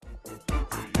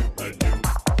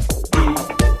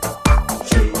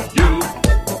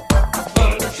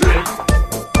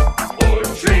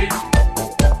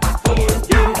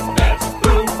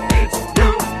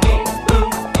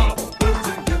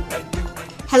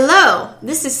Hello,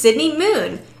 this is Sydney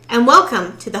Moon, and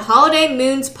welcome to the Holiday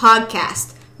Moons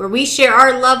podcast, where we share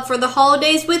our love for the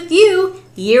holidays with you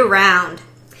year-round.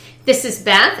 This is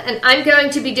Beth, and I'm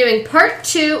going to be doing part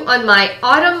 2 on my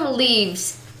Autumn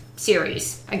Leaves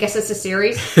series. I guess it's a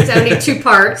series. It's only 2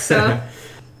 parts, so...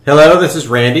 Hello, this is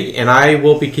Randy, and I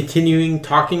will be continuing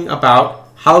talking about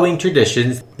Halloween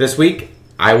traditions. This week,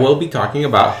 I will be talking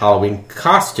about Halloween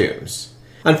costumes.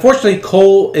 Unfortunately,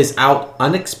 Cole is out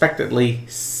unexpectedly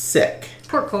sick.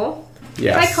 Poor Cole.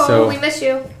 Yes, Hi, Cole. so we miss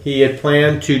you. He had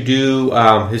planned to do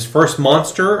his first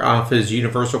monster off his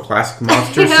Universal Classic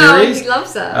Monster series. He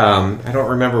loves that. I don't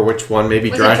remember which one.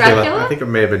 Maybe Was Dracula. it Dracula? I think it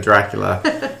may have been Dracula.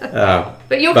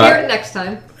 But you'll hear it next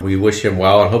time. We wish him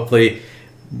well, and hopefully,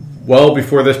 well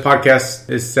before this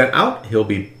podcast is sent out, he'll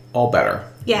be all better.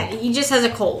 Yeah, he just has a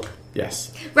cold.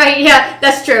 Yes. Right, yeah,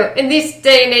 that's true. In this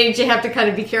day and age, you have to kind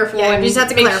of be careful and you just have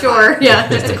to make clarify. sure. Yeah,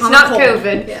 it's common not cold.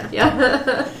 COVID.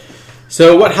 Yeah.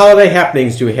 So what holiday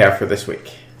happenings do we have for this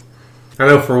week? I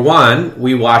know for one,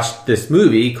 we watched this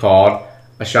movie called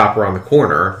A Shop Around the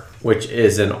Corner, which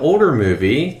is an older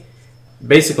movie.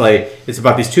 Basically, it's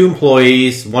about these 2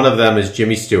 employees. One of them is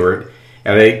Jimmy Stewart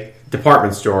at a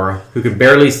department store who can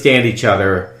barely stand each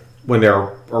other when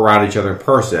they're around each other in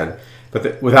person,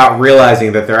 but without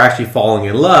realizing that they're actually falling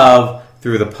in love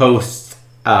through the posts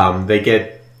they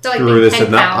get So, like, through this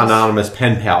pen pals. anonymous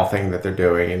pen pal thing that they're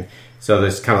doing. And so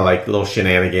there's kind of like little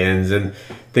shenanigans and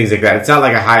things like that. It's not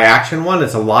like a high action one.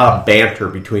 It's a lot of banter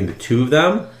between the 2 of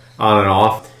them on and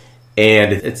off.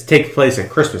 And it takes place at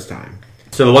Christmas time.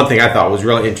 So the one thing I thought was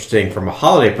really interesting from a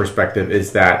holiday perspective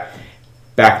is that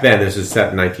back then, this was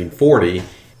set in 1940,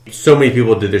 so many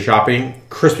people did their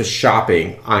Christmas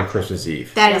shopping on Christmas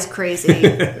Eve. That is crazy.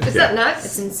 Is that nuts?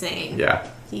 It's insane. Yeah.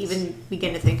 To even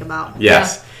begin to think about.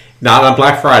 Yes. Not on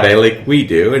Black Friday like we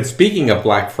do. And speaking of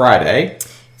Black Friday...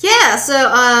 Yeah, so,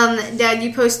 Dad,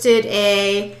 you posted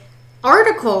a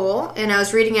article, and I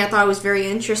was reading it. I thought it was very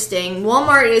interesting.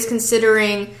 Walmart is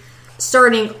considering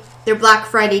starting their Black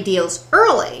Friday deals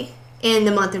early in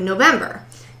the month of November.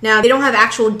 Now, they don't have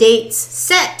actual dates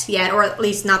set yet, or at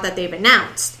least not that they've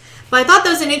announced. But I thought that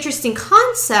was an interesting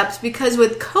concept because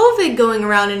with COVID going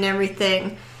around and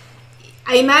everything,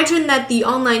 I imagine that the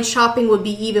online shopping would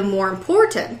be even more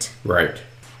important. Right.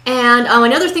 And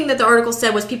another thing that the article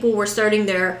said was people were starting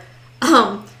their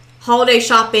holiday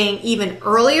shopping even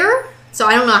earlier. So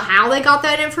I don't know how they got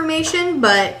that information,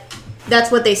 but that's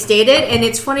what they stated. And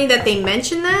it's funny that they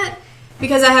mentioned that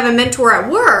because I have a mentor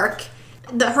at work.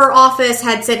 Her office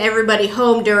had sent everybody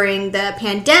home during the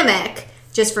pandemic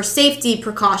just for safety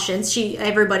precautions.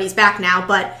 Everybody's back now,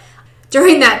 but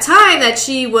during that time that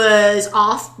she was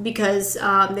off because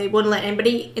they wouldn't let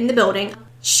anybody in the building,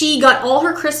 she got all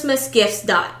her Christmas gifts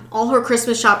done, all her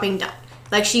Christmas shopping done.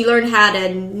 Like, she learned how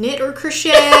to knit or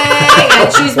crochet,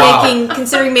 and she was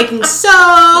considering making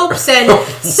soaps, and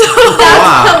so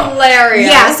That's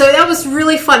hilarious. yeah, so that was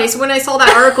really funny. So when I saw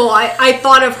that article, I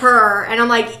thought of her, and I'm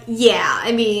like, yeah,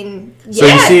 I mean, So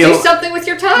yeah, you see do something with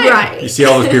your time. right. You see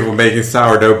all those people making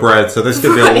sourdough bread, so there's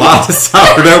going to be a lot of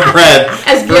sourdough bread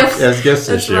As gifts. As gifts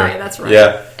this year. That's right.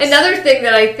 Yeah. Another thing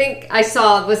that I think I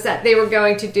saw was that they were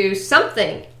going to do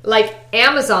something like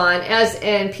Amazon, as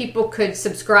in people could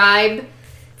subscribe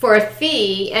for a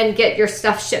fee and get your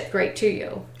stuff shipped right to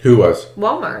you. Who was?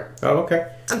 Walmart. Oh, okay.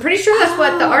 I'm pretty sure that's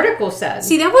what the article said.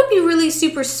 See, that would be really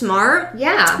super smart.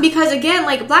 Yeah. Because, again,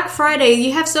 like Black Friday,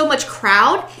 you have so much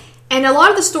crowd, and a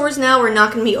lot of the stores now are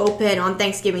not going to be open on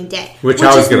Thanksgiving Day. Which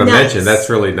I was is going to nice. mention. That's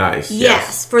really nice.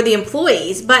 Yes, for the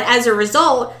employees. But as a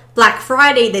result, Black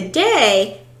Friday, the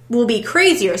day, will be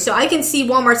crazier. So I can see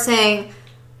Walmart saying,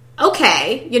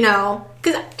 okay,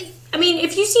 because, I mean,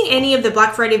 if you've seen any of the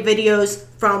Black Friday videos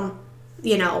from,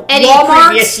 Any Walmart,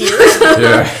 previous year.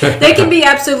 Yeah. they can be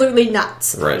absolutely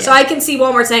nuts. Right. So I can see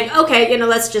Walmart saying, okay,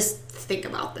 let's just think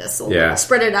about this a little Yeah. more.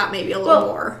 Spread it out maybe a little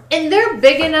more. And they're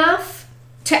big enough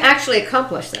to actually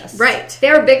accomplish this. Right.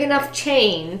 They're a big enough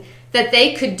chain that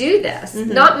they could do this.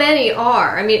 Mm-hmm. Not many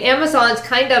are. I mean, Amazon's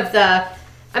kind of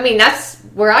that's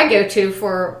where I go to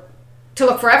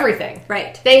look for everything.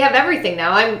 Right. They have everything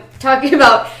now. I'm talking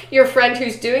about your friend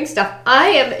who's doing stuff. I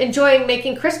am enjoying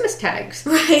making Christmas tags.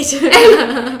 Right.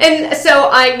 And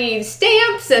so I need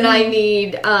stamps and I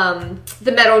need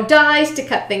the metal dies to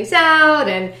cut things out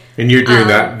and And you're doing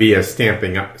that via Stamp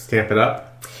It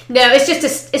Up? no, it's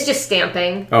just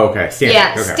stamping. Oh, okay.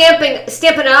 Stamping. Okay.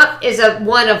 Stampin' Up is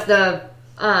one of the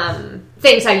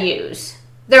things I use.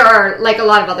 There are like a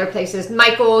lot of other places.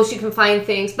 Michael's, you can find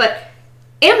things, but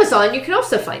Amazon, you can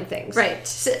also find things. Right.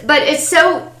 But it's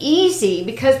so easy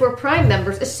because we're Prime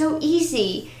members. It's so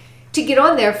easy to get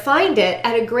on there, find it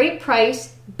at a great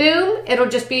price, boom, it'll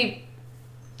just be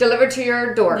delivered to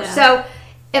your door. Yeah. So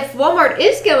if Walmart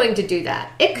is going to do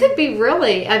that, it could be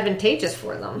really advantageous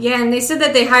for them. Yeah, and they said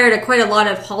that they hired quite a lot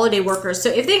of holiday workers. So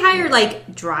if they hire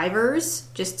like drivers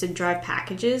just to drive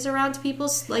packages around to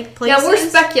people's like places, Yeah, we're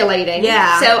speculating.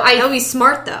 Yeah, So that'll be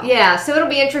smart though. Yeah, so it'll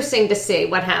be interesting to see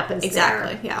what happens.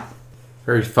 Exactly. There. Yeah.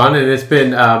 Very fun, and it's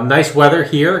been nice weather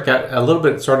here. Got a little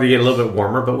bit, started to get a little bit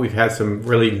warmer, but we've had some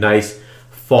really nice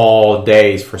fall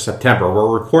days for September.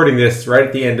 We're recording this right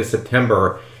at the end of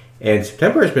September, and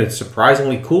September has been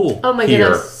surprisingly cool. Oh my here.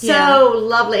 goodness, so Yeah.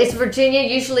 lovely! It's Virginia.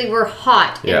 Usually we're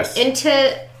hot. Yes.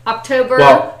 Into October.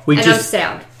 Well, and I'm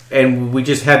sad. And we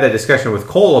just had that discussion with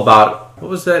Cole about what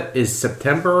was that? Is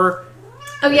September?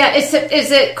 Oh yeah, is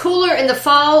it cooler in the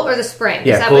fall or the spring?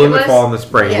 Yeah, is that cool what in it the was? fall and the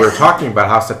spring. Yes. We were talking about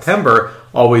how September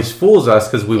always fools us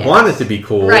because we Yes. want it to be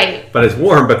cool, Right. but it's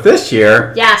warm. But this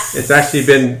year, Yes, it's actually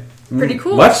been Pretty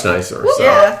cool. much nicer. So.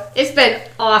 Yeah. It's been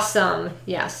awesome.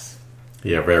 Yes.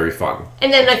 Yeah, very fun.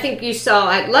 And then I think you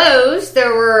saw at Lowe's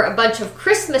there were a bunch of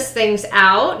Christmas things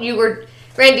out.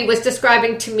 Randy was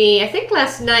describing to me, I think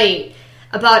last night,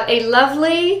 about a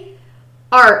lovely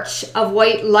arch of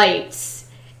white lights.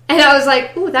 And I was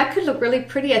like, ooh, that could look really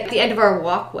pretty at the end of our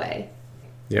walkway.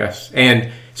 Yes, and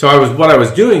so what I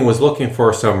was doing was looking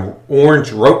for some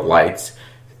orange rope lights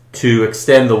to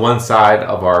extend the one side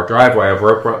of our driveway. I have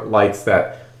rope lights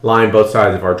that line both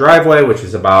sides of our driveway, which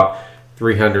is about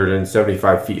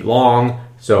 375 feet long.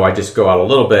 So I just go out a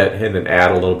little bit and then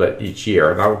add a little bit each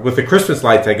year. Now with the Christmas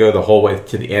lights, I go the whole way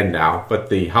to the end now, but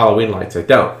the Halloween lights I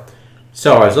don't.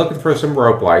 So I was looking for some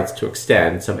rope lights to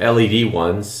extend, some LED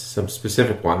ones, some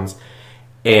specific ones,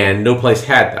 and no place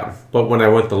had them. But when I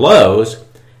went to Lowe's,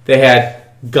 they had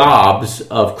gobs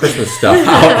of Christmas stuff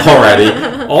out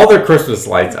already. All their Christmas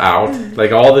lights out,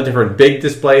 like all the different big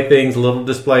display things, little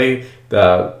display,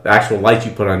 the actual lights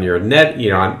you put on your net,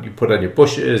 you put on your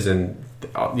bushes and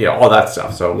all that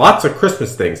stuff. So lots of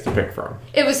Christmas things to pick from.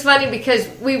 It was funny because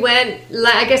we went,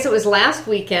 I guess it was last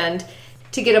weekend,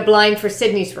 to get a blind for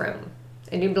Sydney's room,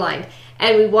 a new blind.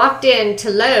 And we walked into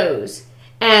Lowe's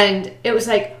and it was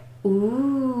like,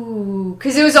 ooh,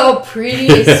 because it was all pretty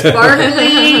and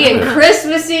sparkly and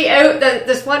Christmassy.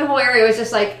 This one whole area was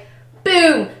just like,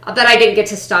 boom. But I didn't get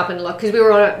to stop and look because we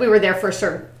were there for a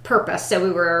certain purpose. So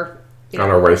we were On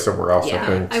our way somewhere else, Yeah. I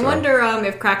think. I so. wonder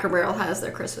if Cracker Barrel has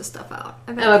their Christmas stuff out.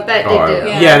 I bet Oh, I they bet do.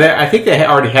 they do. Yeah, I think they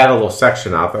already had a little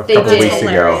section out there a They couple did. weeks ago.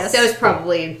 Hilarious. So it's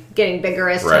probably getting bigger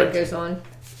as Right. time goes on.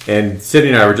 And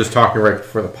Sydney and I were just talking right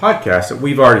before the podcast that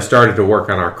we've already started to work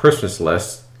on our Christmas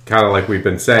list, kind of like we've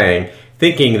been saying,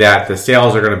 thinking that the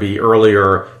sales are going to be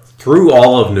earlier through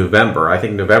all of November. I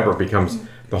think November becomes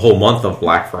the whole month of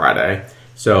Black Friday.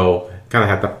 So kind of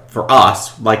have to, for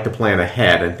us, like to plan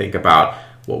ahead and think about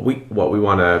what we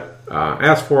want to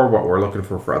ask for, what we're looking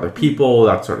for other people,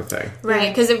 that sort of thing.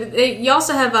 Right, because you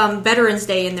also have Veterans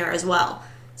Day in there as well.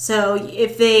 So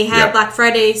if they have Yep. Black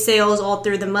Friday sales all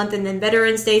through the month and then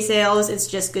Veterans Day sales, it's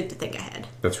just good to think ahead.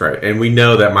 That's right. And we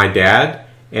know that my dad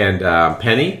and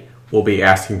Penny will be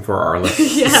asking for our list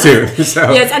soon.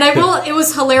 So. Yes, and it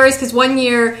was hilarious because one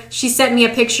year she sent me a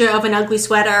picture of an ugly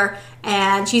sweater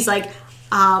and she's like,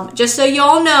 just so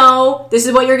y'all know, this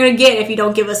is what you're going to get if you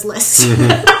don't give us lists.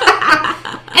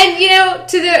 And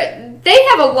they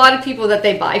have a lot of people that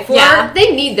they buy for. Yeah.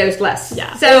 They need those lists.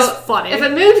 Yeah, So it was funny. if a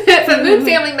Moon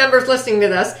family member is listening to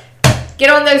this, get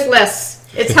on those lists.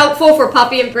 It's helpful for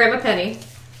Poppy and Grandma Penny.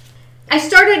 I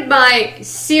started my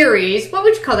series. What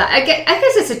would you call that? I guess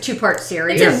it's a 2-part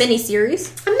series. It's a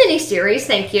mini-series. A mini-series,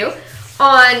 thank you,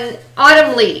 on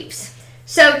autumn leaves.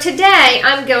 So today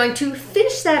I'm going to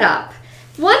finish that up.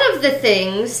 One of the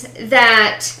things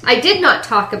that I did not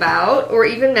talk about or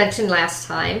even mention last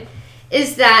time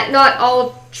is that not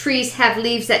all trees have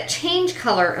leaves that change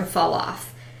color and fall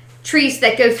off. Trees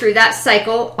that go through that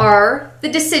cycle are the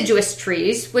deciduous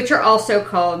trees, which are also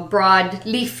called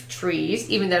broadleaf trees,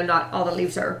 even though not all the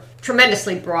leaves are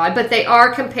tremendously broad, but they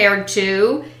are compared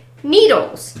to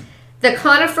needles. The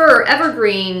conifer or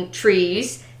evergreen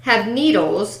trees have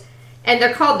needles, and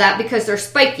they're called that because they're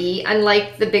spiky,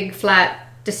 unlike the big flat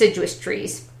deciduous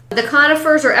trees. The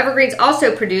conifers or evergreens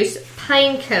also produce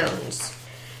pine cones.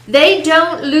 They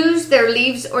don't lose their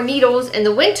leaves or needles in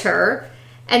the winter,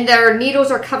 and their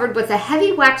needles are covered with a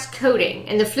heavy wax coating,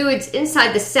 and the fluids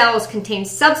inside the cells contain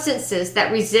substances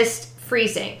that resist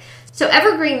freezing. So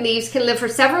evergreen leaves can live for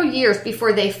several years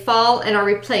before they fall and are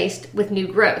replaced with new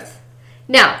growth.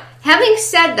 Now, having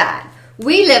said that,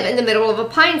 we live in the middle of a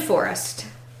pine forest.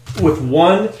 With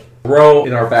one row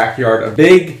in our backyard of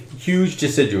big, huge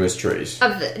deciduous trees.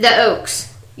 Of the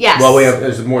oaks. Yes. Well,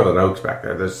 there's more than oaks back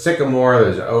there. There's sycamore,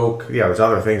 there's oak. Yeah, there's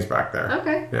other things back there.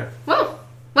 Okay. Yeah. Well,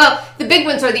 the big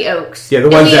ones are the oaks. Yeah, the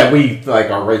ones that we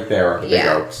like are right there are the big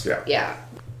Yeah. oaks. Yeah. Yeah.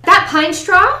 That pine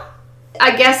straw,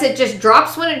 I guess it just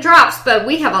drops when it drops, but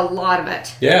we have a lot of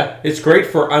it. Yeah, it's great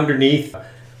for underneath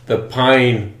the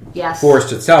pine Yes.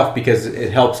 forest itself because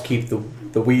it helps keep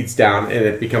the weeds down, and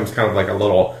it becomes kind of like a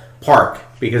little park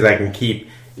because I can keep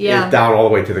Yeah. it down all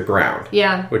the way to the ground.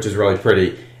 Yeah. Which is really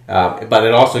pretty. But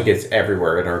it also gets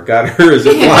everywhere in our gutters.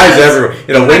 It Yes. flies everywhere.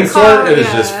 In a my windstorm, car, it is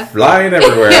yeah. just flying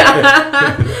everywhere.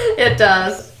 It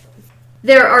does.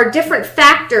 There are different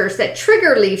factors that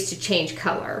trigger leaves to change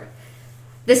color.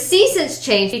 The seasons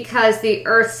change because the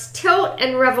Earth's tilt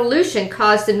and revolution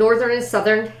cause the northern and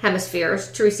southern hemispheres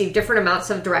to receive different amounts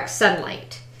of direct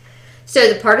sunlight.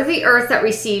 So the part of the Earth that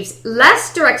receives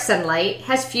less direct sunlight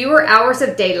has fewer hours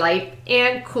of daylight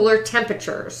and cooler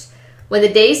temperatures. When the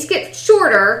days get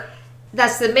shorter,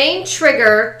 that's the main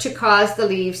trigger to cause the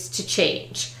leaves to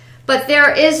change. But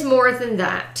there is more than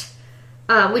that.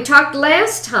 We talked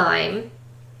last time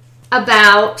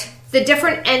about the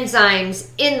different enzymes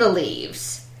in the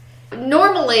leaves.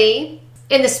 Normally,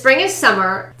 in the spring and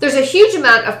summer, there's a huge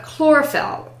amount of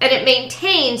chlorophyll, and it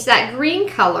maintains that green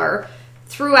color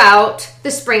throughout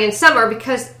the spring and summer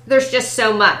because there's just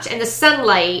so much, and the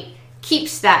sunlight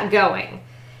keeps that going.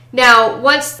 Now,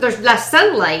 once there's less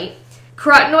sunlight,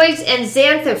 carotenoids and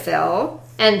xanthophyll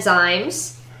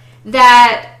enzymes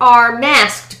that are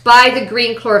masked by the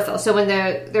green chlorophyll. So when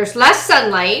there's less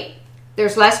sunlight,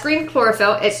 there's less green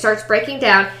chlorophyll, it starts breaking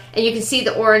down, and you can see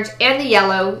the orange and the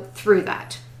yellow through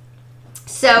that.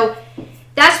 So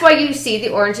that's why you see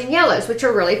the orange and yellows, which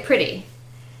are really pretty.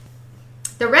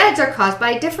 The reds are caused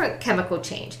by a different chemical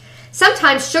change.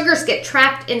 Sometimes sugars get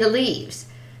trapped in the leaves.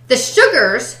 The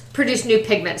sugars produce new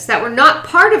pigments that were not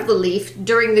part of the leaf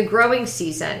during the growing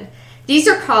season. These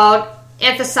are called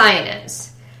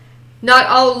anthocyanins. Not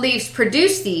all leaves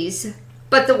produce these,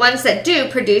 but the ones that do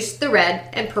produce the red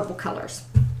and purple colors.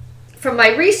 From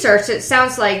my research, it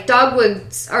sounds like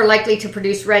dogwoods are likely to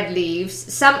produce red leaves,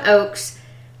 some oaks,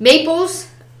 maples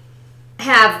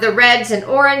have the reds and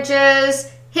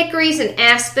oranges, hickories and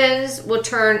aspens will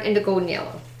turn into golden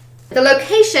yellow. The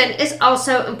location is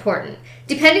also important.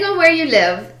 Depending on where you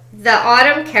live, the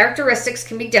autumn characteristics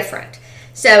can be different.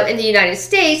 So in the United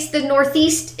States, the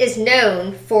Northeast is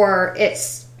known for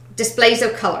its displays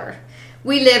of color.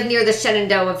 We live near the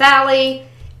Shenandoah Valley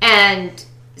and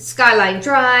Skyline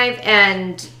Drive,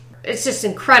 and it's just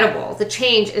incredible. The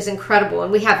change is incredible,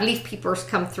 and we have leaf peepers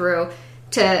come through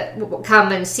to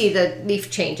come and see the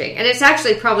leaf changing. And it's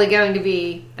actually probably going to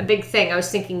be a big thing, I was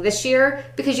thinking, this year,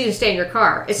 because you can stay in your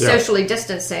car. It's socially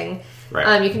distancing.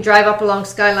 Right. You can drive up along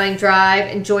Skyline Drive,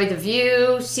 enjoy the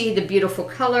view, see the beautiful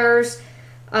colors.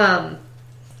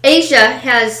 Asia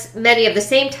has many of the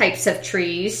same types of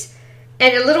trees,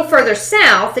 and a little further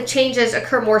south, the changes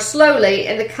occur more slowly,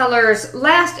 and the colors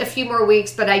last a few more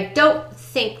weeks, but I don't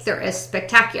think they're as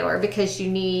spectacular because you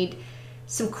need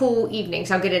some cool evenings.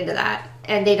 I'll get into that,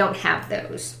 and they don't have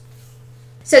those.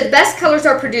 So the best colors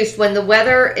are produced when the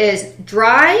weather is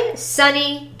dry,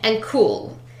 sunny, and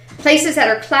cool. Places that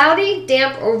are cloudy,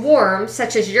 damp, or warm,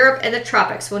 such as Europe and the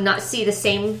tropics, will not see the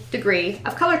same degree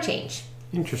of color change.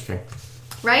 Interesting.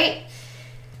 Right?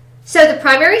 So the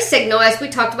primary signal, as we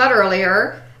talked about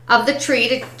earlier, of the tree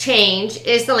to change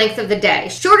is the length of the day.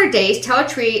 Shorter days tell a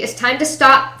tree it's time to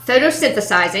stop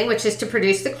photosynthesizing, which is to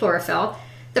produce the chlorophyll,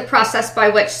 the process by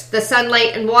which the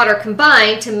sunlight and water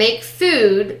combine to make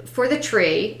food for the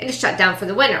tree and to shut down for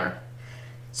the winter.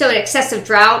 So an excessive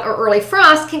drought or early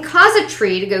frost can cause a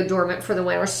tree to go dormant for the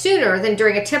winter sooner than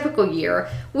during a typical year,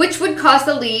 which would cause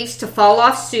the leaves to fall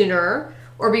off sooner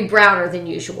or be browner than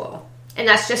usual. And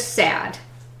that's just sad.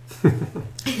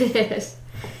 It is.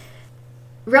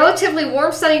 Relatively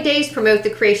warm sunny days promote the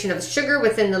creation of sugar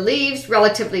within the leaves.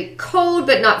 Relatively cold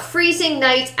but not freezing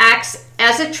nights acts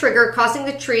as a trigger, causing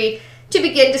the tree to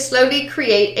begin to slowly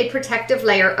create a protective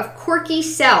layer of corky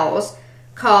cells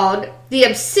called the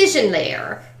abscission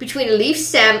layer between a leaf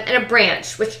stem and a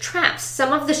branch, which traps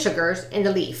some of the sugars in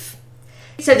the leaf.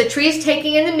 So the tree is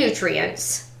taking in the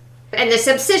nutrients, and this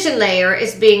abscission layer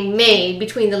is being made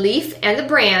between the leaf and the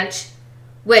branch,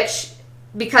 which,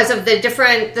 because of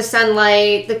the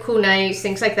sunlight, the cool nights,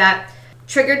 things like that,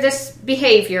 triggered this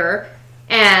behavior,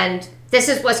 and this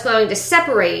is what's going to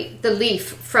separate the leaf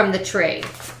from the tree.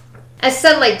 As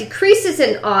sunlight decreases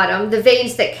in autumn, the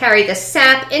veins that carry the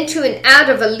sap into and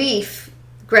out of a leaf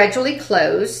gradually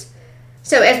close.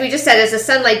 So as we just said, as the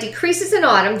sunlight decreases in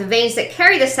autumn, the veins that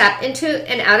carry the sap into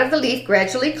and out of the leaf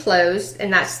gradually close,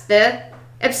 and that's the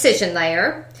abscission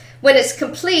layer, When it's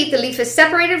complete, the leaf is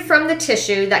separated from the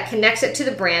tissue that connects it to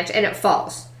the branch and it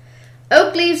falls.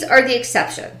 Oak leaves are the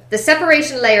exception. The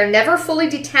separation layer never fully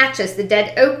detaches the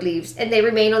dead oak leaves and they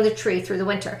remain on the tree through the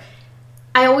winter.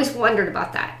 I always wondered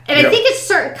about that. And I think it's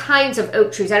certain kinds of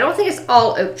oak trees. I don't think it's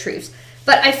all oak trees.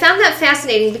 But I found that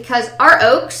fascinating because our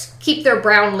oaks keep their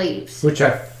brown leaves. Which I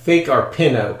think are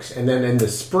pin oaks. And then in the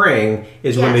spring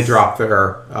is when they drop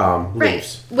their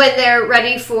leaves. When they're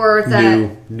ready for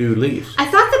the... New leaves. I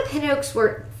thought the pin oaks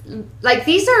were... Like,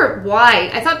 these are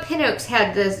wide. I thought pin oaks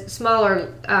had the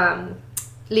smaller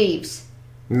leaves.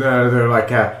 No, they're like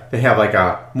they have like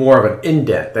a more of an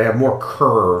indent. They have more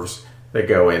curves they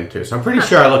go into. So I'm pretty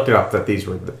sure I looked it up that these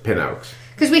were the pin oaks.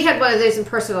 Because we had one of those in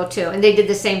Percival too, and they did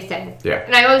the same thing. Yeah.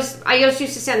 And I always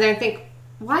used to stand there and think,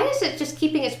 why is it just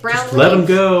keeping its brown leaves? Let them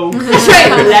go. That's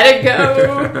right, let it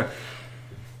go.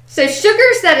 So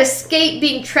sugars that escape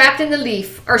being trapped in the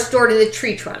leaf are stored in the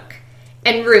tree trunk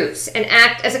and roots and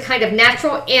act as a kind of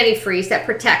natural antifreeze that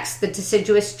protects the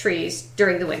deciduous trees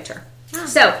during the winter. Oh.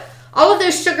 So all of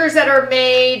those sugars that are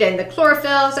made and the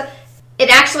chlorophyll, it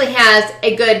actually has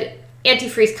a good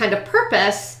antifreeze kind of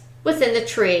purpose within the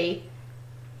tree.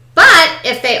 But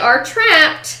if they are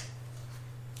trapped,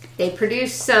 they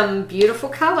produce some beautiful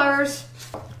colors.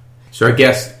 So I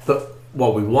guess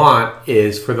what we want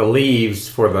is for the leaves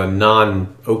for the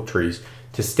non-oak trees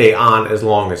to stay on as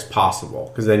long as possible.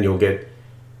 Because then you'll get,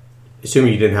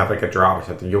 assuming you didn't have like a drought or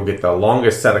something, you'll get the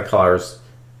longest set of colors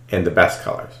and the best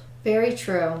colors. Very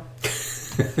true.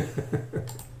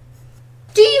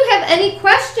 Do you have any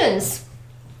questions?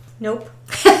 Nope.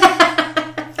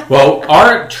 Well,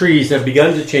 our trees have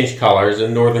begun to change colors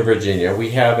in Northern Virginia.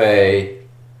 We have a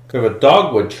kind of a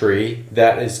dogwood tree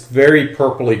that is very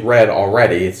purpley red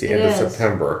already. It's the end of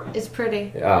September. It's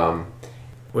pretty.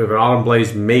 We have an autumn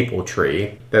blaze maple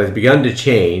tree that has begun to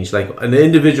change. Like an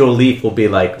individual leaf will be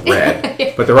like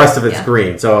red, but the rest of it's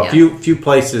green. So a few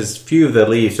places, few of the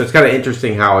leaves. So it's kind of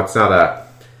interesting how it's not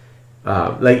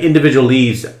like individual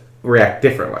leaves react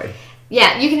differently.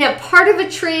 Yeah, you can have part of a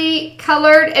tree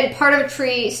colored and part of a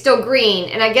tree still green.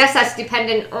 And I guess that's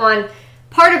dependent on,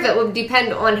 part of it would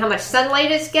depend on how much sunlight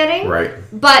it's getting. Right.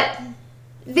 But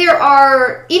there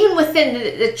are, even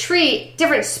within the tree,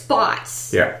 different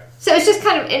spots. Yeah. So it's just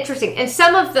kind of interesting. And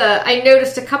some of I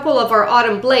noticed a couple of our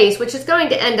autumn blaze, which is going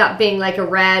to end up being like a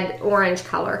red-orange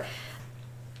color,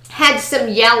 had some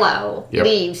yellow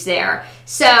leaves there.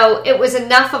 So it was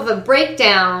enough of a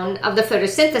breakdown of the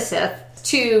photosynthesis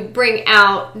to bring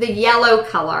out the yellow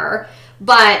color,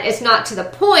 but it's not to the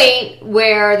point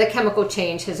where the chemical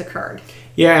change has occurred.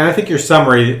 Yeah, and I think your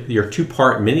summary, your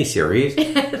two-part mini-series,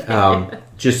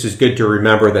 just is good to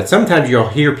remember that sometimes you'll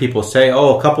hear people say,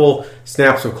 oh, a couple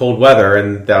snaps of cold weather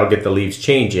and that'll get the leaves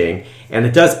changing. And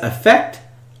it does affect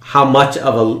how much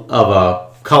of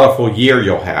a colorful year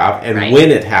you'll have and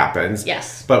when it happens.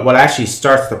 Yes. But what actually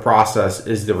starts the process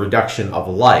is the reduction of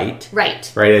light.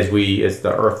 Right. Right, as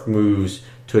the Earth moves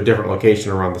to a different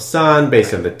location around the sun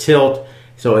based on the tilt.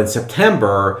 So in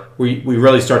September, we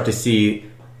really start to see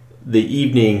the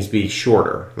evenings be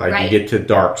shorter. Like you get to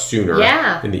dark sooner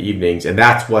in the evenings. And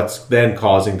that's what's then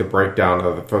causing the breakdown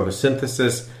of the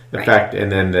photosynthesis effect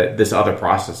and then this other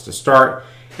process to start.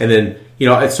 And then,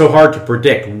 it's so hard to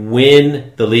predict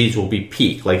when the leaves will be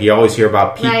peak. Like you always hear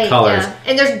about peak colors. Yeah.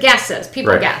 And there's guesses.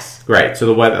 People guess. Right.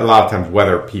 So a lot of times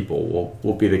weather people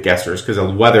will be the guessers because the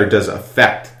weather does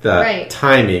affect the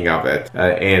timing of it.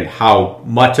 And how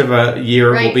much of a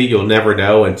year it will be, you'll never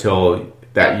know until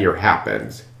that year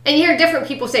happens. And you hear different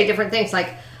people say different things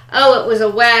like, oh, it was a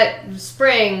wet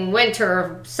spring,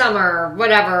 winter, summer,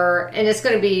 whatever, and it's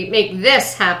going to make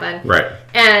this happen. Right.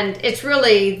 And it's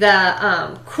really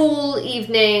the cool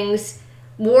evenings,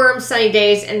 warm, sunny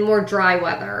days, and more dry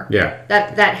weather. Yeah.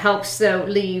 That helps the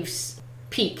leaves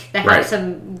peak. That helps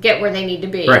them get where they need to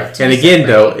be. Right. And again,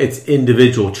 though, it's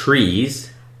individual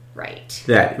trees. Right.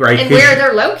 And where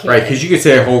they're located. Right, because you could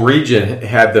say a whole region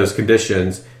had those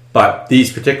conditions. But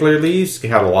these particular leaves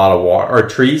had a lot of water, or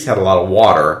trees had a lot of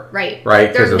water. Right.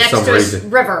 Because of some reason.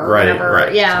 River or whatever.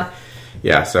 Right. Yeah.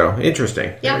 Yeah, so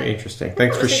interesting. Yep. Very interesting.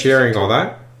 Thanks for sharing all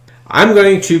that. I'm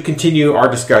going to continue our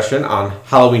discussion on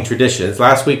Halloween traditions.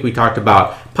 Last week we talked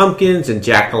about pumpkins and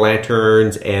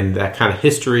jack-o'-lanterns and that kind of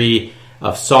history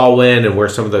of Samhain and where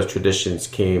some of those traditions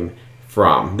came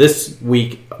from. This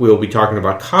week we'll be talking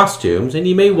about costumes, and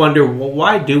you may wonder, well,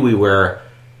 why do we wear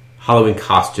Halloween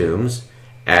costumes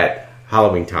at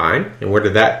Halloween time, and where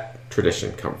did that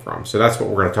tradition come from? So that's what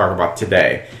we're going to talk about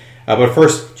today. But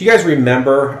first, do you guys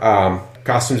remember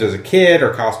costumes as a kid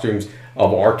or costumes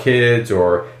of our kids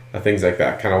or things like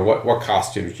that? Kind of what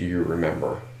costumes do you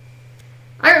remember?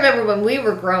 I remember when we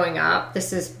were growing up.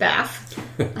 This is Beth,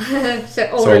 so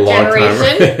older So a long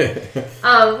generation.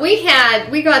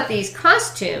 time. We got these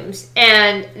costumes,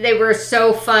 and they were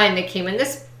so fun. They came in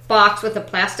this box with a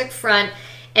plastic front,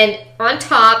 and on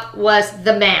top was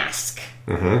the mask,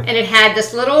 and it had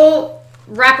this little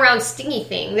wraparound stingy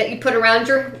thing that you put around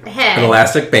your head. An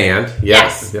elastic band.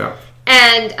 Yes. Yeah.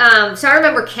 And so I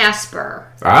remember Casper.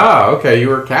 Ah, okay. You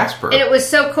were Casper. And it was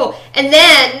so cool. And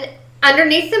then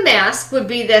underneath the mask would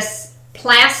be this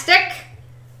plastic,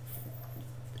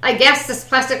 I guess this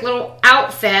plastic little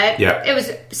outfit. Yeah. It was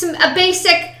a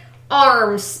basic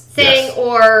arms thing, Yes.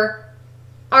 or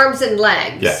arms and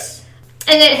legs. Yes.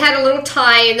 And it had a little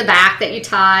tie in the back that you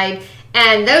tied.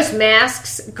 And those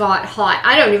masks got hot.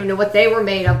 I don't even know what they were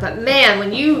made of, but man,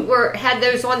 when you had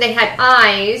those on, they had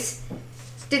eyes.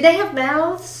 Did they have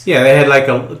mouths? Yeah, they had like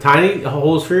a tiny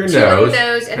holes for your Two on nose. your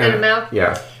nose and then a mouth.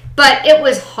 Yeah. But it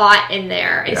was hot in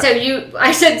there. And Yeah. so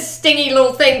I said stingy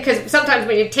little thing, because sometimes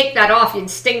when you take that off, you'd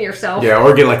sting yourself. Yeah,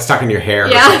 or get like stuck in your hair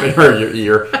Yeah. or something, or your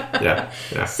ear. Yeah,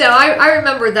 yeah. So I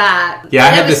remember that. Yeah, I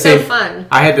And had it the was same. so fun.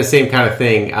 I had the same kind of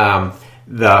thing.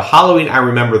 The Halloween I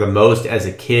remember the most as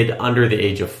a kid under the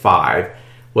age of 5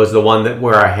 was the one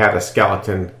where I had a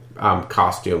skeleton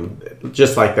costume,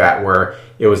 just like that, where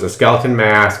it was a skeleton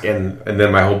mask, and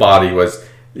then my whole body was,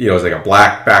 it was like a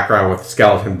black background with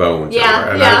skeleton bones. Yeah, over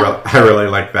it. And yeah. I really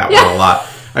liked that one a lot.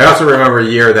 I also remember a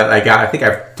year that I got, I think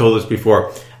I've told this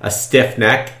before, a stiff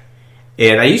neck.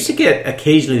 And I used to get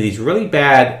occasionally these really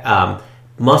bad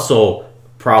muscle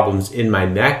problems in my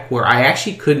neck where I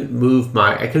actually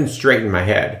I couldn't straighten my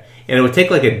head. And it would take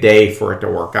like a day for it to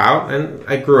work out. And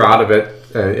I grew out of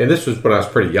it. And this was when I was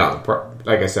pretty young.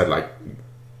 Like I said, like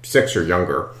 6 or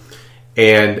younger.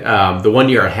 And the one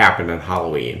year it happened on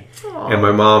Halloween. Aww. And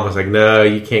my mom was like, no,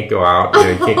 you can't go out.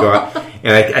 You can't go out.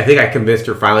 And I think I convinced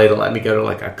her finally to let me go to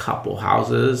like a couple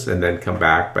houses and then come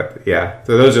back. But yeah,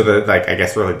 so those are I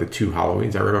guess really the 2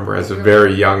 Halloweens I remember as a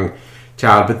very young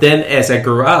child. But then as I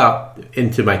grew up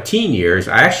into my teen years,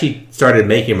 I actually started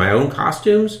making my own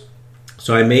costumes.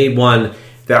 So I made one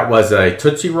that was a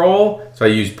Tootsie Roll. So I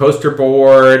used poster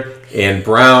board and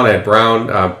brown. I had brown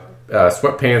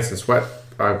sweatpants and sweat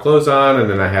clothes on. And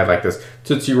then I had like this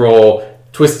Tootsie Roll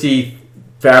twisty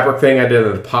fabric thing I did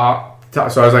in the top. So I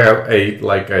was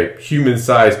like a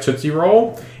human-sized Tootsie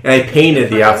Roll. And I painted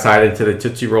the outside into the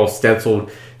Tootsie Roll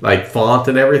stenciled like font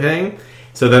and everything.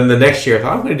 So then the next year I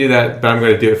thought I'm going to do that, but I'm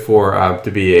going to do it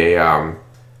to be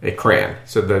a crayon.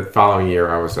 So the following year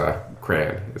I was a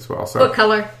crayon as well. So What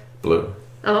color? Blue.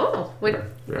 Oh,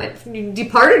 you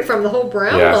departed from the whole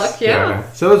brown look.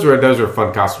 Yeah. So those were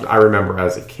fun costumes I remember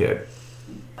as a kid.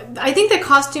 I think the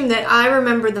costume that I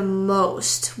remember the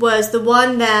most was the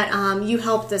one that you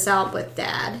helped us out with,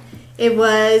 Dad. It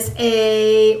was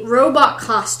a robot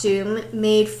costume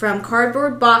made from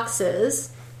cardboard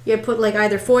boxes. You had put like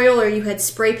either foil or you had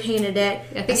spray painted it.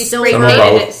 I think you silver. spray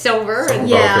painted it silver. Some And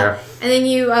both, Yeah. And then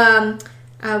you,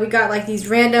 we got like these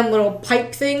random little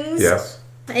pipe things. Yes.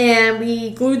 And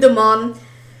we glued them on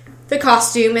the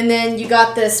costume. And then you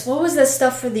got this, what was this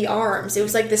stuff for the arms? It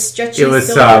was like this stretchy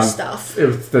silver stuff. It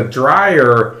was the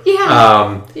dryer.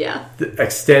 Yeah. The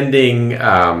extending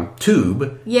tube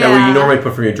that Yeah. you normally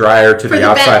put from your dryer to For the the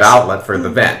outside vent. outlet for the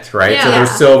vent, right? Yeah. So they're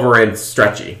silver and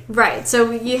stretchy. Right.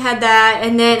 So you had that.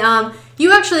 And then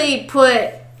you actually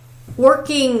put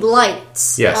working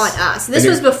lights Yes. on us. This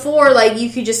And was before like you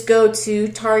could just go to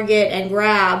Target and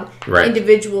grab Right.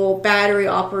 individual battery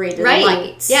operated Right.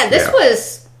 lights. Yeah, this Yeah.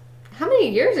 was how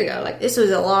many years ago? Like This was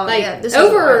a long this was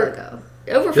over a while ago.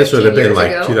 over 15 This would have been years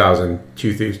like ago.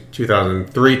 2002,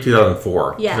 2003,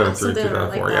 2004. Yeah, 2003, something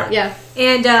 2004, like that. Yeah.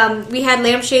 And we had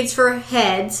lampshades for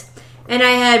heads, and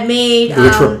I had made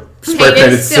Which were spray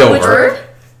painted silver. which were-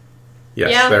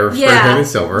 Yes, Yeah. they were spray painted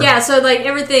silver. Yeah, so like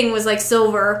everything was like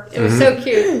silver. It was so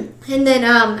cute. And then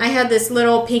I had this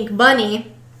little pink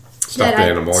bunny Stuffed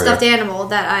animal. stuffed yeah. animal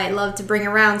that I love to bring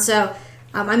around. So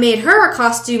I made her a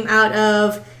costume out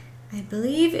of, I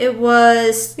believe it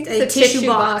was I think it's a tissue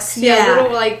box. Yeah,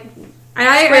 Little like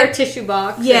I square tissue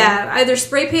box. yeah, either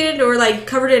spray painted or like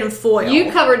covered it in foil.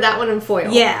 You covered that one in foil.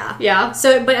 Yeah. Yeah.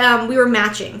 So, but we were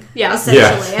matching. Yeah.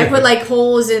 Essentially, Yeah. I put like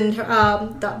holes in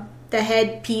the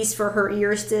head piece for her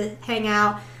ears to hang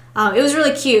out. It was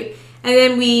really cute. And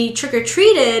then we trick or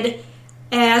treated,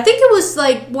 and I think it was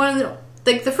like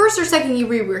like the first or second year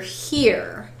we were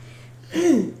here,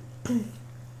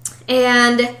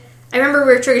 and I remember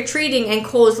we were trick or treating, and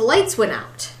Cole's lights went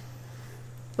out,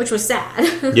 which was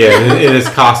sad. Yeah, in his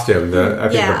costume, I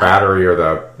think Yeah. the battery or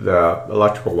the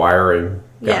electrical wiring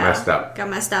got messed up. Got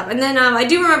messed up. And then I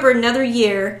do remember another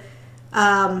year,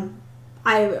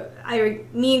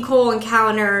 me and Cole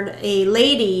encountered a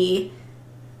lady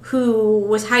who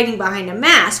was hiding behind a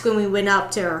mask when we went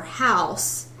up to her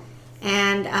house.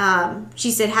 And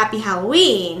she said, Happy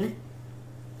Halloween.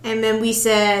 And then we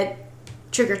said,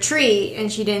 trick or treat,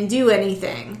 and she didn't do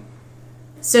anything.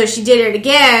 So she did it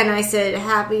again. I said,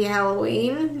 Happy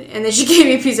Halloween. And then she gave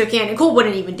me a piece of candy. Cole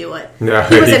wouldn't even do it. No,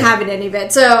 he wasn't having any of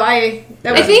it. So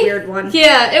that was a weird one.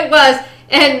 Yeah, it was.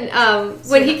 And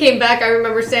when he came back, I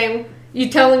remember saying, you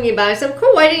telling me about it. I said,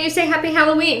 cool, why didn't you say Happy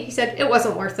Halloween? He said, it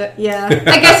wasn't worth it. Yeah.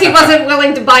 I guess he wasn't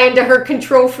willing to buy into her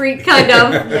control freak kind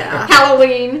of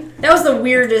Halloween. That was the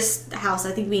weirdest house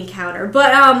I think we encountered.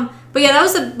 But yeah, that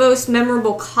was the most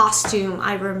memorable costume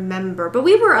I remember. But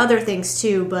we wore other things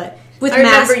too, but with I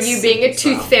remember masks you being a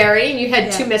tooth fairy, and you had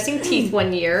Yeah. 2 missing teeth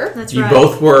one year. That's You right.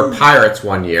 both were pirates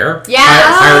one year. Yeah.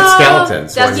 Pirate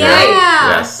skeletons one that's year. right.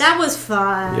 Yeah, Yes. that was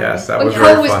fun. Yes, that When was Cole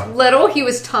very was fun. little, he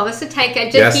was Thomas the Tank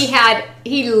Engine. Yes.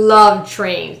 He loved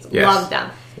trains, Yes. loved them.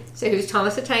 So he was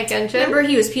Thomas the Tank Engine. Remember,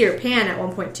 he was Peter Pan at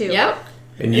one point too. Yep.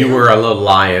 And you were a little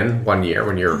lion one year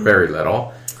when you were very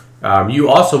little. You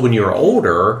also, when you were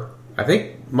older, I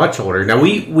think much older. Now,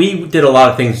 we did a lot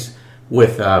of things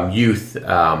with youth.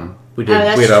 We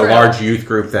that's had a true. large youth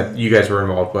group that you guys were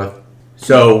involved with.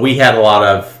 So we had a lot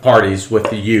of parties with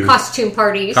the youth. Costume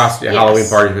parties. Yes. Halloween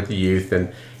parties with the youth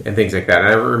and things like that. And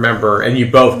I remember, and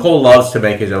you both, Cole loves to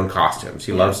make his own costumes.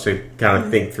 He loves to kind of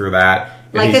think through that.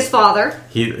 And Like he's- his father.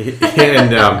 he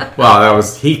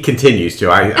continues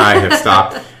to. I have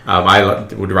stopped. I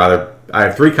would rather. I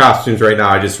have 3 costumes right now.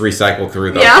 I just recycle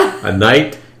through them. Yeah. A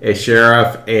knight, a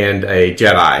sheriff, and a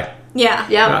Jedi. Yeah.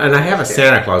 Yeah. And I have a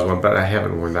Santa Claus one, but I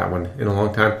haven't worn that one in a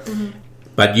long time.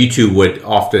 But you two would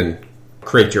often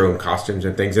create your own costumes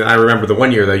and things. And I remember the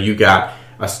one year though, you got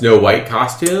a Snow White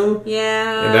costume.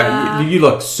 Yeah. And that, you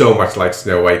looked so much like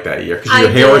Snow White that year because I your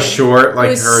hair was did. short, like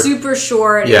it was her. super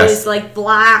short. Yes. It was like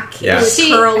black. Yes. It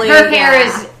was curly. Her hair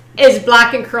yeah. is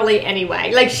black and curly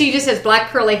anyway. Like she just has black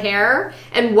curly hair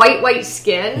and white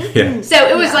skin. Yeah. So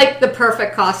it was like the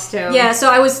perfect costume. Yeah, so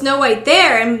I was Snow White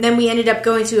there, and then we ended up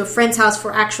going to a friend's house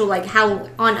for actual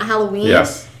on Halloween.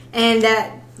 Yes. And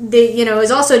it was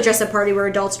also a dress up party where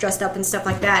adults dressed up and stuff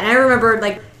like that. And I remember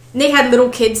they had little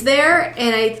kids there,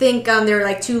 and I think there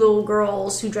were 2 little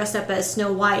girls who dressed up as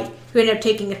Snow White who ended up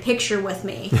taking a picture with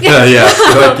me. Yeah,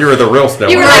 like you were the real Snow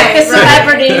White. You were like the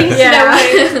celebrity.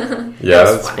 Yeah. Yeah,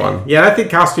 that's fun. Yeah, I think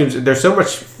costumes, there's so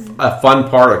much a fun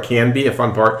part, or can be a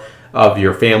fun part, of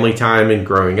your family time and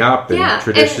growing up and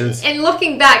traditions. And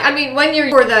looking back, I mean, when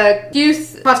you were the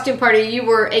youth costume party, you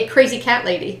were a crazy cat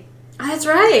lady. That's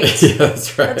right. Yeah,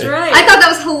 that's right. That's right. I thought that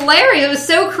was hilarious. It was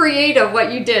so creative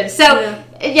what you did. So,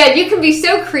 yeah, you can be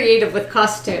so creative with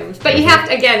costumes. But you have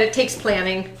to, again, it takes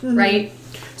planning, right?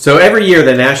 So every year,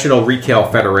 the National Retail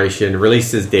Federation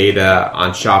releases data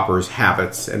on shoppers'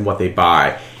 habits and what they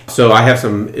buy. So I have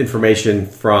some information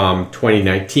from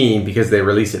 2019 because they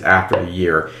release it after the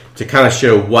year to kind of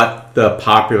show what the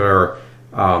popular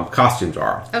costumes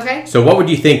are. Okay. So what would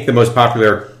you think the most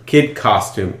popular kid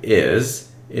costume is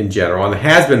in general? And it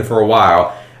has been for a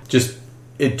while, just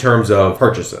in terms of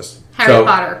purchases. Harry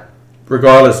Potter.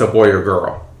 Regardless of boy or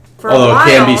girl. For a Although it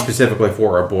can be while. specifically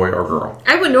for a boy or girl.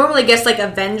 I would normally guess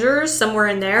Avengers somewhere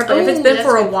in there, but if it's Ooh, been that's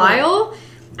for a a good while,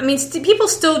 I mean, people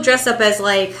still dress up as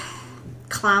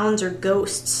clowns or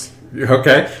ghosts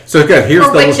Okay, so good. Here's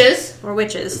Or witches. or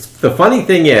witches. The funny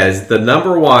thing is, the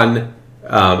number one,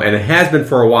 and it has been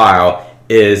for a while,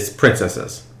 is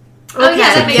princesses. Oh,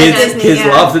 yeah, that makes Kids, sense. Disney, kids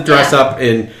yeah. love to dress Yeah. up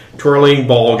in twirling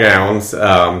ball gowns,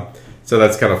 so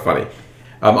that's kind of funny.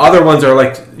 Other ones are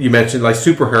like you mentioned, like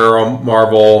superhero,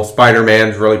 Marvel,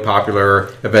 Spider-Man's really popular,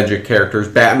 Avenger characters,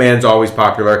 Batman's always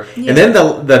popular, and then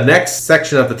the next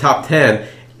section of the top 10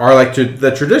 are like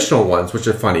the traditional ones, which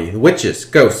are funny: witches,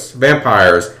 ghosts,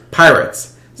 vampires,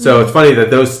 pirates. So it's funny that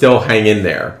those still hang in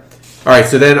there. All right,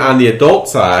 so then on the adult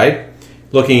side,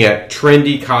 looking at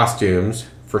trendy costumes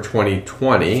for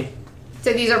 2020.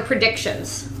 So these are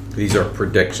predictions. These are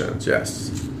predictions, yes.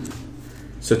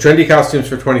 So trendy costumes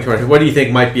for 2020. What do you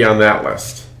think might be on that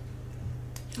list?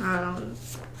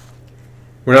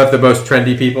 We're not the most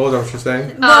trendy people, is that what you're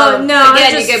saying? No,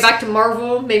 Again, just- you go back to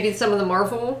Marvel. Maybe some of the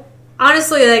Marvel.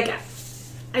 Honestly,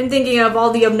 I'm thinking of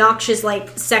all the obnoxious,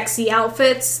 sexy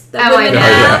outfits that Oh, women I know.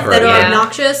 have that Yeah, are right.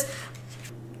 obnoxious.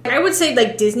 I would say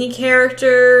Disney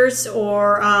characters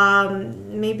or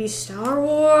maybe Star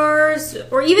Wars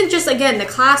or even just again the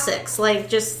classics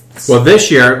Well,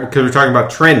 this year, because we're talking about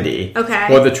trendy, Okay.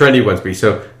 what would the trendy ones be?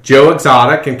 So Joe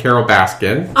Exotic and Carol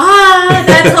Baskin.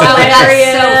 that's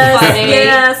hilarious. that's so funny.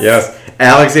 Yes. Yes.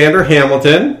 Alexander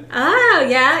Hamilton. Oh,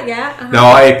 yeah. Uh-huh.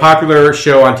 Now, a popular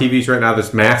show on TVs right now,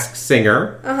 this Masked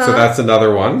Singer. So that's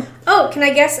another one. Oh, can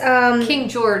I guess? King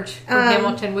George from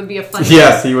Hamilton would be a fun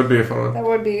Yes, he would be a fun one. That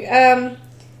would be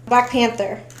Black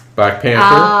Panther. Black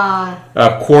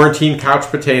Panther. Quarantine Couch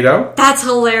Potato. That's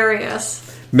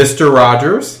hilarious. Mr.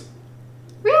 Rogers.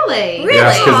 Really?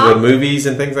 Yes, because of the movies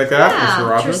and things like that. Yeah, Mr.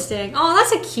 Rogers. Interesting. Oh,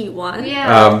 that's a cute one.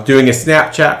 Yeah. Doing a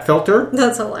Snapchat filter.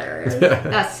 That's hilarious.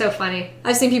 That's so funny.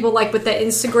 I've seen people like with the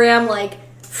Instagram like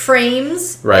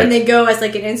frames, Right. And they go as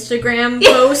like an Instagram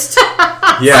post.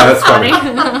 Yeah, that's funny.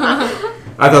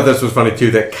 I thought this was funny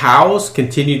too. That cows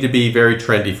continue to be very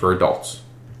trendy for adults.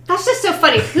 That's just so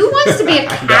funny. Who wants to be a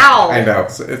cow? I know.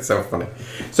 It's so funny.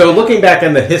 So looking back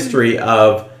on the history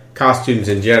of costumes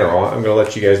in general, I'm going to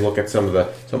let you guys look at some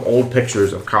old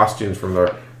pictures of costumes from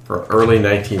early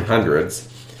 1900s.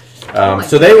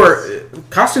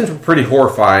 Costumes were pretty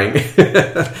horrifying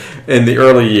in the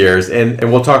early years, and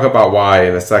we'll talk about why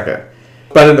in a second.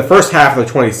 But in the first half of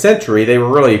the 20th century, they were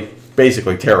really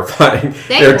basically terrifying.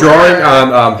 They're drawing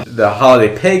on the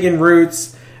holiday pagan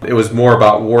roots. It was more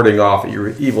about warding off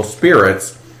evil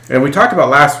spirits. And we talked about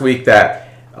last week that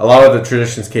a lot of the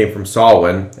traditions came from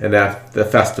Samhain and the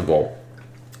festival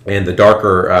and the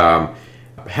darker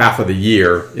half of the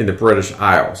year in the British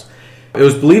Isles. It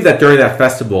was believed that during that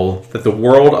festival that the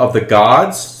world of the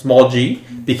gods, small g,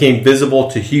 became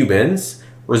visible to humans,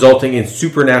 resulting in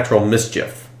supernatural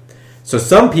mischief. So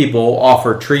some people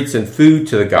offered treats and food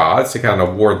to the gods to kind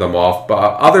of ward them off, but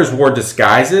others wore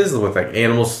disguises with like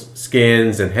animal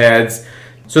skins and heads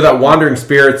so that wandering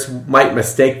spirits might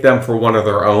mistake them for one of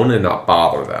their own and not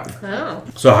bother them. Oh.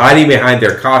 So hiding behind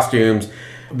their costumes,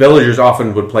 villagers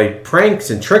often would play pranks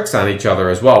and tricks on each other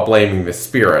as well, blaming the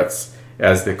spirits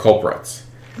as the culprits.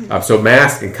 So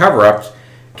masks and cover-ups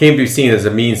came to be seen as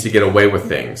a means to get away with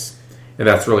things. And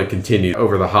that's really continued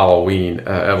over the Halloween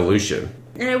evolution.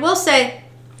 And I will say,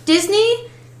 Disney,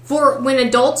 for when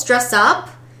adults dress up,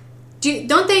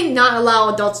 don't they not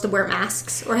allow adults to wear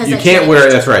masks? Or has You that can't changed? wear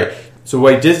it, that's right. So the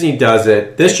way Disney does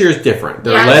it, this year's different.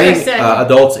 They're Yeah, letting I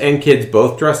adults and kids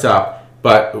both dress up,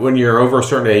 but when you're over a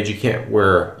certain age, you can't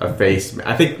wear a face.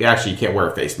 I think actually you can't wear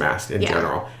a face mask in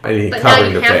general. Anything But now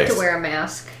covering you the have face. to wear a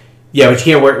mask. Yeah, but you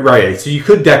can't wear right. So you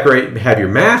could decorate, have your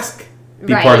mask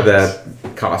be part of Right. the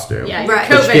costume. Yeah, Right. But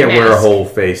you COVID can't wear a mask. whole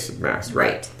face mask,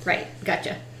 right? Right.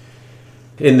 Gotcha.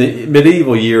 In the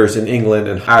medieval years in England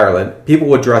and Ireland, people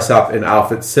would dress up in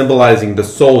outfits symbolizing the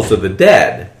souls of the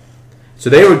dead. So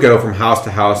they would go from house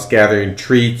to house gathering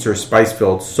treats or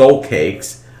spice-filled soul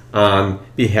cakes on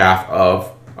behalf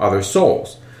of other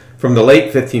souls. From the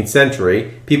late 15th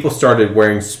century, people started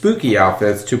wearing spooky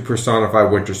outfits to personify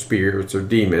winter spirits or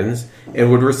demons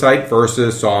and would recite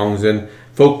verses, songs, and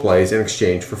folk plays in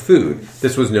exchange for food.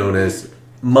 This was known as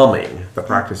mumming, the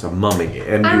practice of mumming,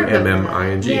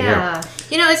 M-U-M-M-I-N-G. Yeah.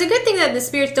 You know, it's a good thing that the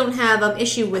spirits don't have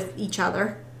issue with each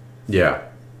other. Yeah.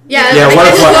 Yeah, What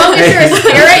if As long as you're a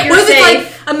spirit, you're what if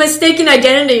it's safe. like a mistaken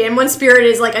identity and one spirit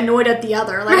is like annoyed at the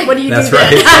other? Like, what do you That's do right.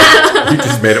 then? You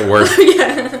just made it worse.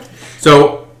 Yeah.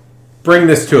 So, bring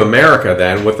this to America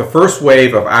then. With the first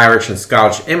wave of Irish and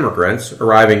Scottish immigrants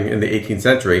arriving in the 18th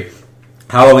century,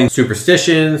 Halloween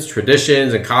superstitions,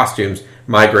 traditions, and costumes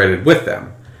migrated with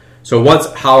them. So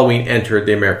once Halloween entered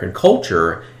the American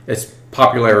culture, its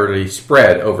popularity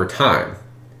spread over time.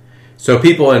 So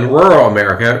people in rural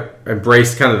America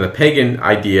embraced kind of the pagan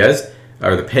ideas,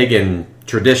 or the pagan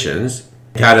traditions,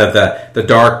 kind of the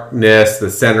darkness, the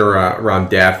center around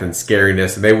death and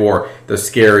scariness, and they wore the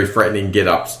scary, frightening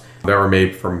get-ups that were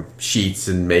made from sheets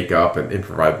and makeup and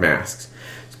improvised masks.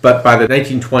 But by the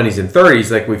 1920s and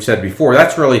 30s, like we've said before,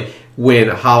 that's really when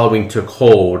Halloween took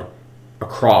hold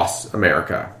across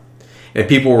America. And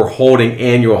people were holding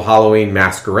annual Halloween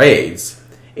masquerades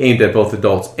aimed at both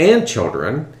adults and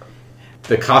children.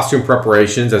 The costume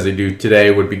preparations, as they do today,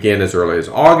 would begin as early as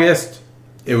August.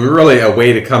 It was really a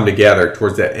way to come together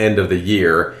towards the end of the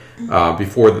year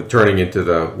before turning into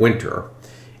the winter.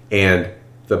 And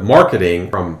the marketing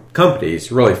from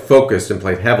companies really focused and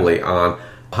played heavily on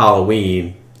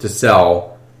Halloween to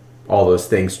sell all those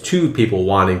things to people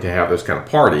wanting to have those kind of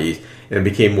parties, and it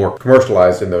became more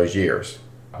commercialized in those years.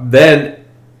 Then,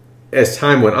 as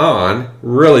time went on,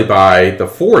 really by the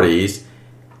 40s,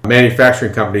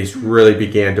 manufacturing companies really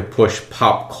began to push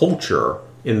pop culture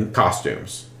in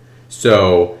costumes.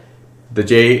 So, the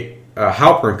J.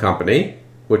 Halpern Company,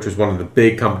 which was one of the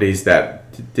big companies that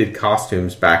did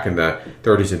costumes back in the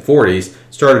 30s and 40s,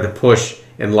 started to push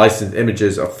and license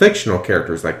images of fictional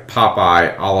characters like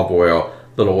Popeye, Olive Oyl,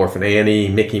 Little Orphan Annie,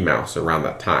 Mickey Mouse around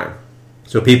that time.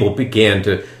 So people began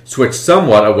to switch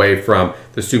somewhat away from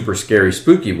the super scary,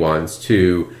 spooky ones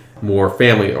to more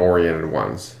family-oriented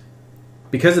ones.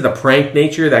 Because of the prank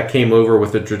nature that came over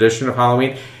with the tradition of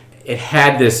Halloween, it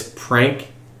had this prank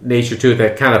nature to it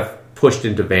that kind of pushed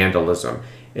into vandalism.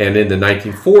 And in the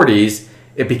 1940s,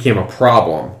 it became a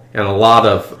problem. And a lot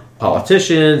of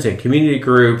politicians and community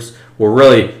groups were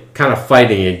really kind of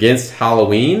fighting against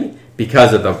Halloween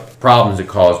because of the problems it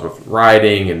caused with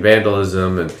rioting and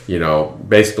vandalism and,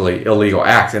 basically illegal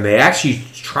acts. And they actually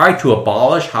tried to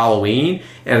abolish Halloween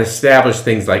and establish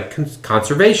things like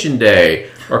Conservation Day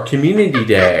or Community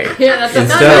Day. Yeah, that's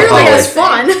Not nearly as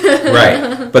fun.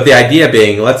 Right. But the idea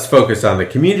being, let's focus on the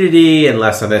community and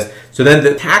less on this. So then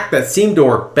the tack that seemed to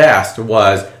work best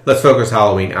was, let's focus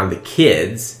Halloween on the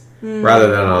kids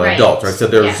rather than on adults. Right. So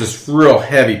there was this real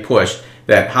heavy push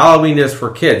that Halloween is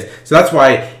for kids. So that's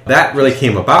why that really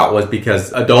came about, was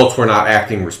because adults were not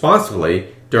acting responsibly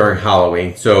during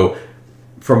Halloween. So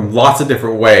from lots of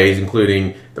different ways,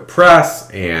 including the press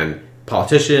and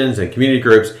politicians and community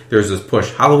groups, there's this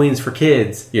push, Halloween's for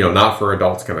kids, not for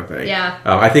adults kind of thing. Yeah.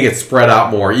 I think it's spread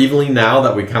out more evenly now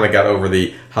that we kind of got over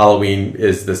the Halloween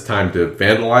is this time to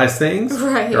vandalize things.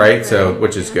 Right? So,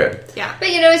 which is good. Yeah. But,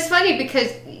 it's funny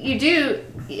because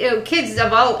kids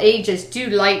of all ages do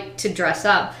like to dress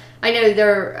up. I know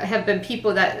there have been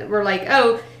people that were like,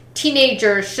 oh,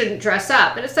 teenagers shouldn't dress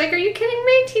up. And it's like, are you kidding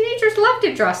me? Teenagers love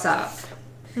to dress up.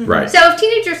 Right. So if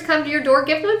teenagers come to your door,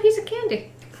 give them a piece of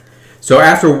candy. So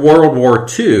after World War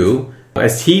II,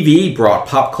 as TV brought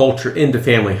pop culture into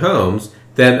family homes,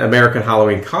 then American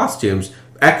Halloween costumes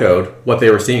echoed what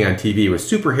they were seeing on TV with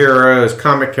superheroes,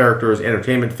 comic characters,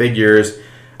 entertainment figures.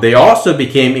 They also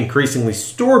became increasingly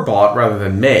store-bought rather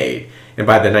than made. And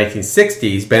by the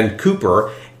 1960s, Ben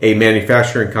Cooper, a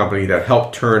manufacturing company that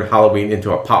helped turn Halloween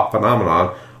into a pop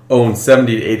phenomenon, owned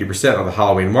 70 to 80% of the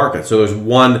Halloween market. So there's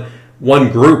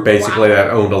one group basically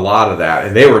that owned a lot of that,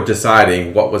 and they were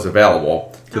deciding what was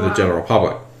available to the general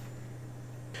public.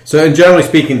 So, and generally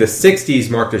speaking, the 60s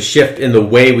marked a shift in the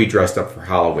way we dressed up for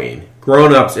Halloween.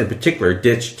 Grown-ups in particular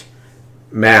ditched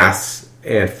masks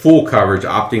and full coverage,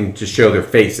 opting to show their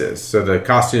faces. So the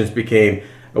costumes became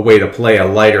a way to play a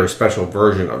lighter, special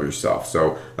version of yourself.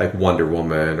 So like Wonder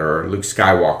Woman or Luke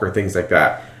Skywalker, things like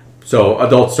that. So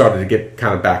adults started to get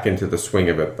kind of back into the swing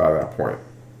of it by that point.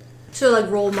 So like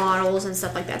role models and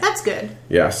stuff like that. That's good.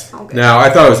 Yes. Okay. Now, I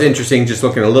thought it was interesting just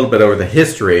looking a little bit over the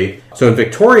history. So in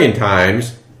Victorian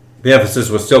times, the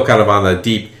emphasis was still kind of on the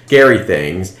deep, scary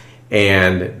things.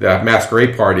 And the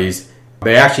masquerade parties,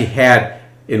 they actually had,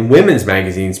 in women's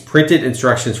magazines, printed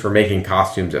instructions for making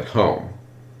costumes at home.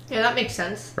 Yeah, that makes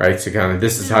sense. Right? So kind of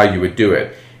this is how you would do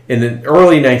it. In the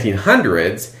early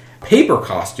 1900s, paper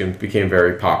costumes became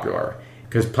very popular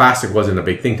because plastic wasn't a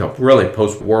big thing until really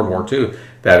post-World War II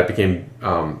that it became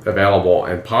available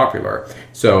and popular.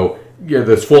 So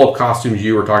this full of costumes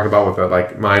you were talking about with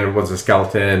like mine was a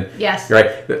skeleton. Yes.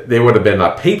 Right? They would have been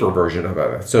a paper version of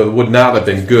it. So it would not have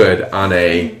been good on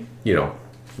a,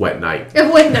 wet night.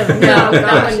 It wouldn't have. No,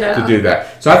 that wouldn't have. To do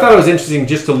that. So I thought it was interesting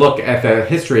just to look at the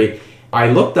history. I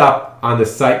looked up on the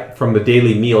site from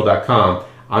thedailymeal.com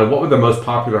on what were the most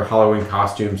popular Halloween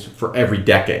costumes for every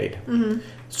decade,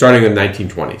 starting in the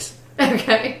 1920s.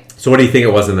 Okay. So what do you think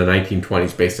it was in the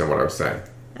 1920s based on what I was saying?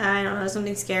 I don't know,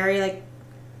 something scary, like,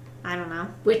 I don't know.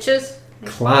 Witches?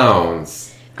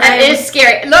 Clowns. That is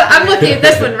scary. Look, I'm looking at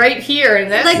this one right here.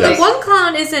 And that's Like, Yes. the one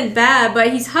clown isn't bad,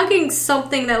 but he's hugging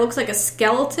something that looks like a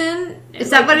skeleton. Is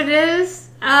that what it is?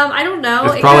 I don't know.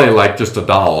 It's probably like just a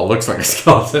doll. It looks like a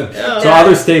skeleton. Oh. So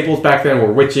other staples back then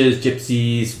were witches,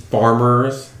 gypsies,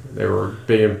 farmers. They were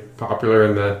big and popular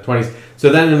in the 20s.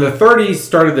 So then in the 30s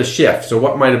started the shift. So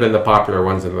what might have been the popular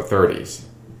ones in the 30s?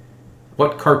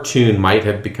 What cartoon might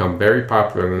have become very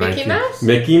popular in the Mickey Mouse?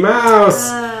 Mickey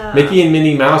Mouse! Mickey and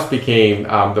Minnie Mouse became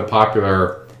the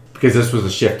popular, because this was a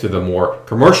shift to the more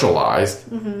commercialized,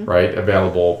 right,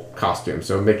 available costumes.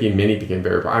 So Mickey and Minnie became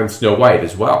very popular. And Snow White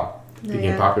as well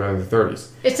became popular in the 30s.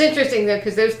 It's interesting though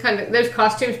because those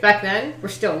costumes back then were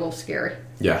still a little scary.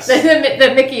 Yes.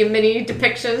 the Mickey and Minnie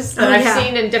depictions that I've yeah.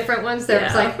 seen in different ones, that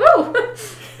it's Yeah. like, whoa,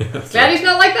 Daddy's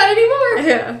not like that anymore.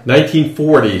 Yeah.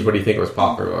 1940s, what do you think was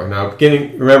popular? Now,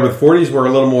 remember, the 40s were a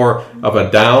little more of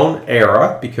a down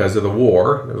era because of the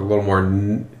war. There was a little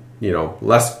more,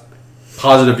 less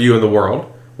positive view in the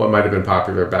world. What might have been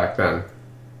popular back then?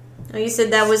 Well, you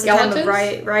said that was the time of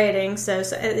Skeletons? rioting, so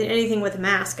anything with a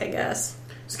mask, I guess.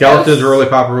 Skeletons were really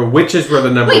popular. Witches were the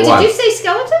number Wait, one. did you say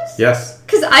skeletons? Yes.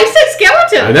 Because I said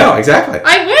skeleton. I know, exactly.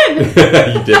 I win.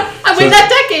 You did. I win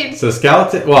that decade. So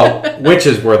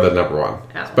witches were the number one.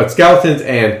 Oh. But skeletons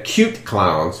and cute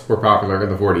clowns were popular in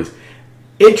the 40s.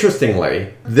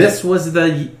 Interestingly, this was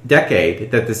the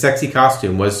decade that the sexy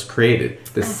costume was created.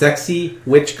 The sexy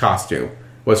witch costume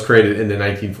was created in the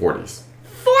 1940s.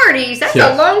 40s? That's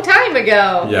Yeah. a long time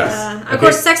ago. Yes. Of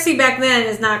course, sexy back then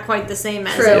is not quite the same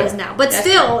as True. it is now. But That's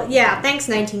still, yeah, thanks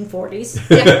 1940s.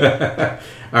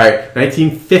 All right,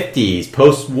 1950s,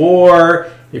 post-war.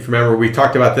 If you remember, we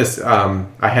talked about this.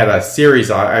 I had a series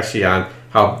actually on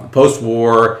how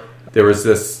post-war there was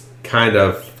this kind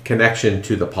of connection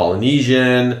to the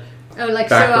Polynesian Oh, like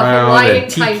background so a Hawaiian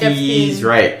and kind of tikis, theme.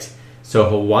 right? So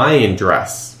Hawaiian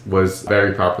dress was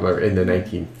very popular in the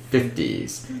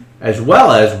 1950s, as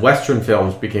well as Western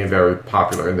films became very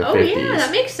popular in the Oh 50s. yeah,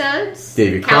 that makes sense.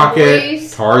 David Crockett,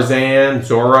 Cowboys. Tarzan,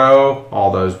 Zorro,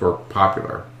 all those were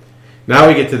popular. Now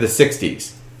we get to the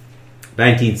 60s.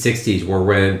 1960s were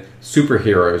when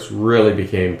superheroes really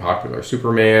became popular.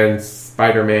 Superman,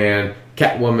 Spider-Man,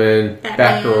 Catwoman,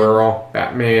 Batman. Batgirl,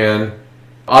 Batman.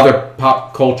 Other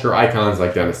pop culture icons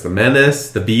like Dennis the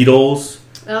Menace, the Beatles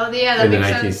Oh yeah, that in the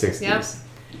makes 1960s. sense. Yep.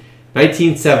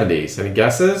 1970s. Any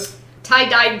guesses?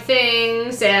 Tie-dyed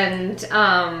things and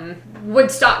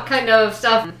Woodstock kind of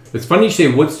stuff. It's funny you say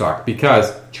Woodstock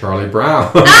because Charlie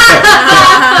Brown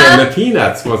and the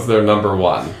Peanuts was their number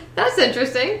one. That's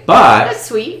interesting. But That's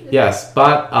sweet. yes,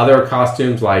 but other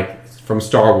costumes like from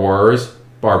Star Wars,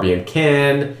 Barbie and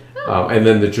Ken, and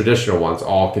then the traditional ones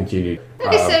all continue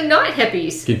Okay, so not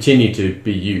hippies. continue to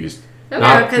be used.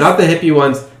 Okay, Not the hippie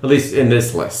ones, at least in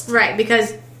this list. Right,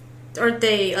 because aren't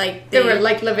they like... They were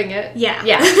like living it. Yeah.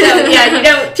 Yeah. So yeah, you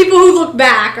don't. People who look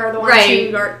back are the ones Right.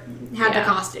 who had Yeah. the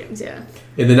costumes, yeah.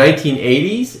 In the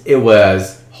 1980s, it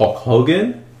was Hulk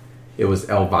Hogan, it was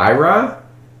Elvira,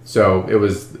 so it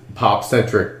was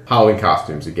pop-centric Halloween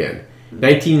costumes again.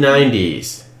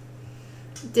 1990s.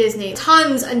 Disney.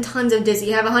 Tons and tons of Disney.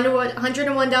 You have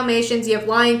 101 Dalmatians, you have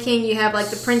Lion King, you have like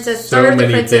the princess, So Third of the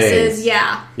many princesses, things.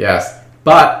 yeah. Yes.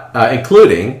 But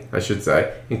including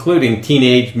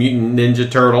Teenage Mutant Ninja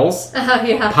Turtles,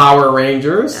 Yeah. Power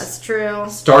Rangers, That's true.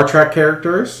 Star Trek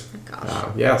characters. Gosh.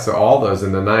 Yeah, so all those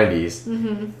in the 90s.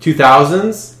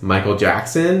 2000s, Michael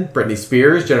Jackson, Britney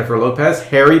Spears, Jennifer Lopez,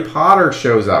 Harry Potter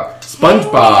shows up,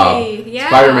 SpongeBob, Hey, yeah.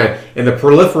 Spider-Man. And the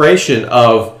proliferation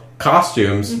of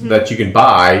costumes that you can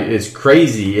buy is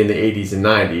crazy in the 80s and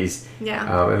 90s.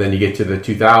 Yeah. And then you get to the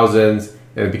 2000s,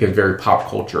 and it becomes very pop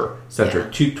culture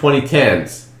centric.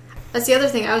 2010s. That's the other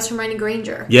thing. I was Hermione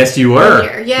Granger. Yes, you were.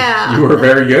 Here. Yeah. You were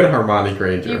very good, Hermione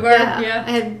Granger. You were. Yeah. Yeah.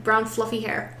 I had brown fluffy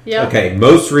hair. Yeah. Okay,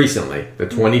 most recently, the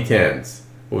 2010s.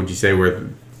 What would you say were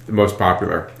the most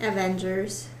popular?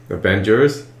 Avengers.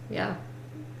 Avengers? Yeah.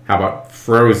 How about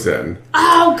Frozen?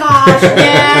 Oh gosh,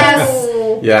 yes.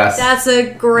 Oh. Yes. That's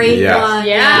a great Yes. one.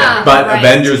 Yeah. But Right.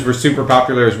 Avengers were super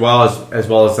popular as well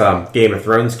as Game of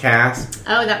Thrones cast.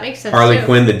 Oh, that makes sense. Harley too.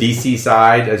 Quinn, the DC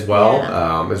side as well,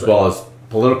 Yeah. as well as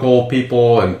political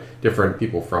people and different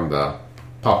people from the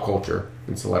pop culture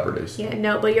and celebrities. Yeah,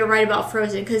 no, but you're right about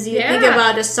Frozen because you Yeah. think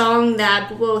about a song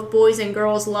that both boys and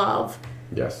girls love.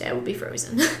 Yes. That would be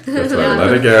Frozen. That's right.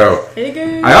 Let it go. Let it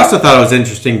go. I also thought it was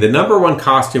interesting. The number one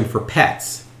costume for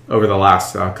pets over the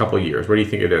last couple of years. What do you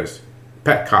think it is?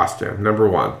 Pet costume, number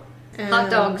one. Hot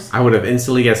dogs. I would have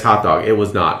instantly guessed hot dog. It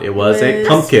was not. It was a Was-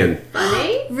 pumpkin.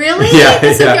 Funny. Really? Yeah,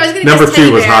 That's okay. yeah. I was gonna Number guess 2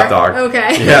 teddy was bear. hot dog.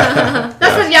 Okay. Yeah.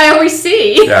 That's what I always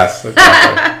see. Yes,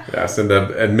 exactly. Yes,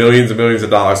 and millions of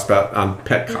dollars spent on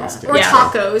pet costumes. Or Yeah.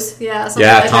 tacos. Yeah. Something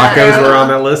Yeah, like that. tacos were on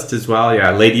that list as well.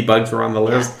 Yeah, ladybugs were on the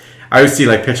list. I always see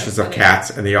like pictures of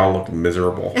cats, and they all look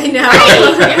miserable. I know.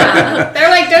 Yeah. They're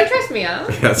like, don't trust me out.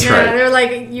 That's Yeah, right. they're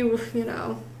like you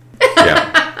know.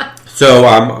 Yeah. So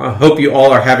I hope you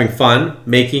all are having fun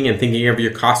making and thinking of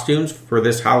your costumes for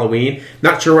this Halloween.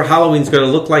 Not sure what Halloween's going to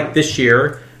look like this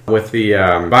year with the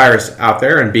virus out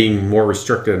there and being more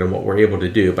restricted in what we're able to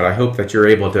do. But I hope that you're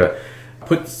able to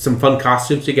put some fun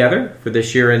costumes together for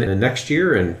this year and the next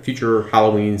year and future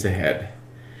Halloweens ahead.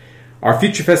 Our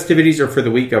future festivities are for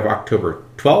the week of October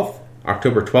 12th.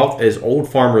 October 12th is Old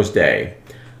Farmer's Day.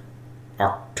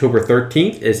 October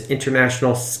 13th is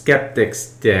International Skeptics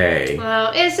Day.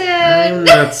 Well, is it? I'm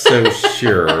not so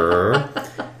sure.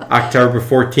 October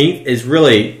 14th is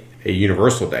really a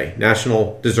universal day,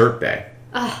 National Dessert Day.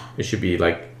 It should be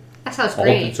like That sounds all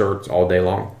great. desserts all day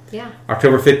long. Yeah.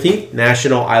 October 15th,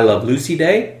 National I Love Lucy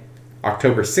Day.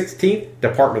 October 16th,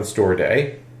 Department Store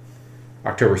Day.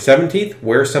 October 17th,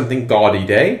 Wear Something Gaudy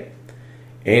Day.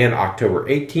 And October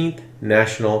 18th,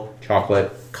 National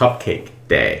Chocolate Cupcake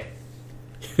Day.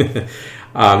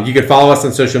 You can follow us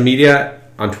on social media.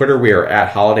 On Twitter, we are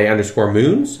at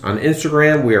holiday_moons. On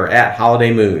Instagram, we are at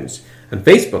Holiday Moons. On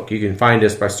Facebook, you can find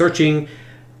us by searching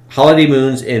Holiday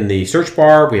Moons in the search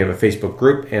bar. We have a Facebook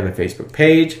group and a Facebook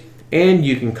page. And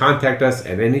you can contact us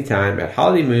at any time at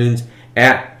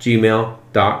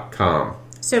holidaymoons@gmail.com.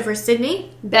 So for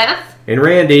Sydney, Beth, And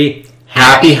Randy,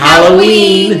 Happy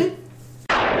Halloween!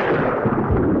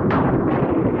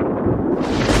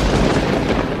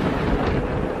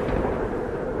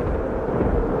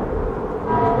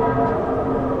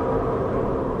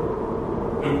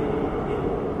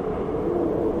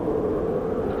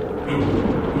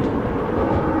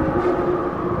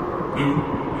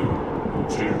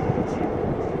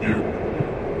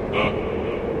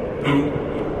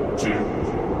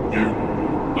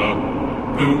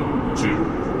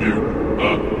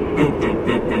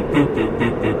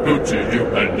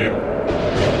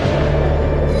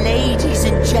 Ladies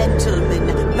and gentlemen,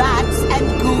 bats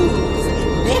and ghouls,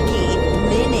 Mickey,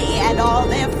 Minnie, and all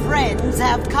their friends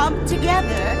have come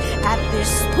together at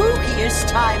this spookiest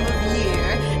time of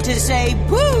year to say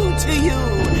boo to you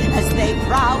as they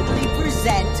proudly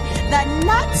present the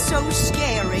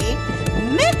not-so-scary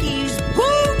Mickey's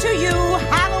Boo to You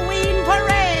Halloween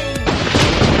Parade!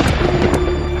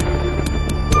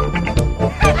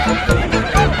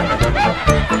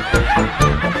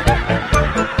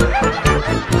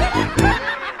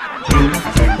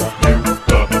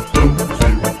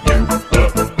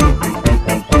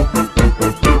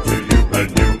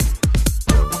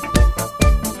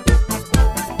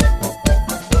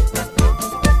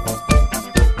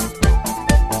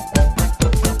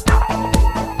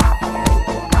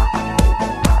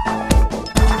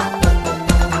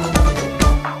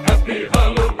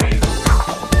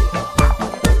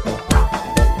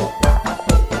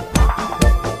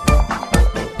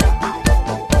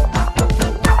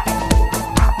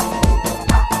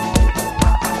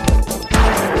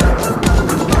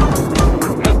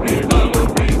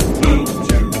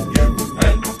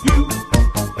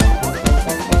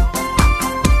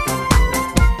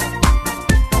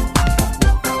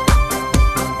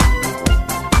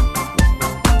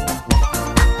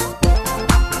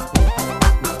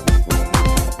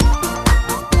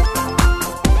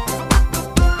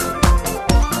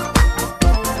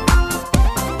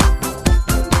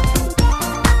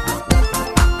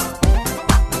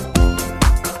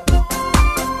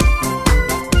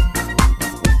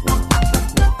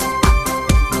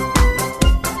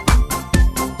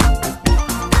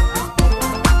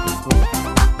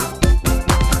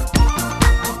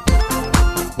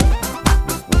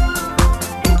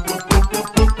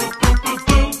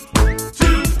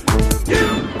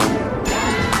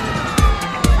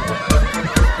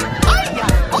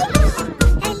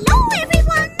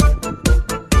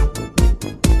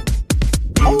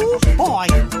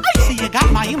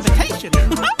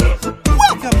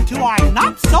 Welcome to our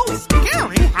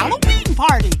not-so-scary Halloween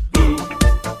party!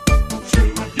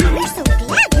 We're so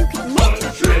glad you could make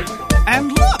it!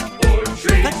 And look!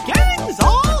 The gang's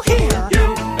all here!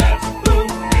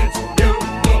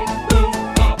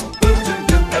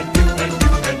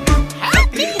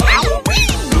 Happy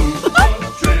Halloween!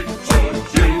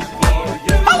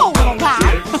 Hello, little guy!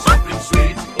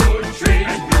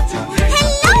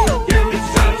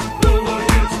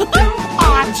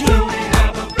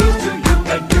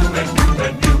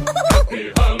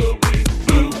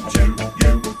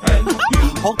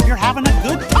 Hope you're having a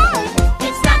good time.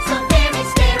 It's not so very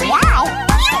scary. Wow,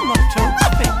 you look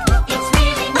terrific. It's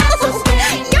really not so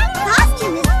scary. Your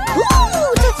costume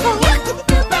is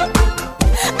beautiful.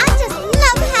 I just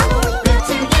love Halloween. Boo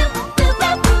to you, boo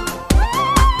boo boo.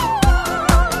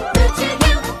 Boo to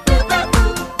you, boo boo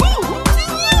boo. Boo to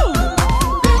you.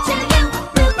 Boo to you,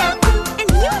 boo boo boo.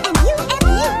 And you, and you, and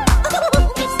you.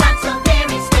 It's not so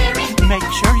very scary. Make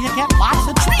sure you get lots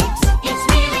of treats. It's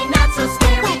really not so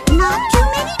scary. But not too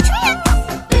many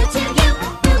tricks.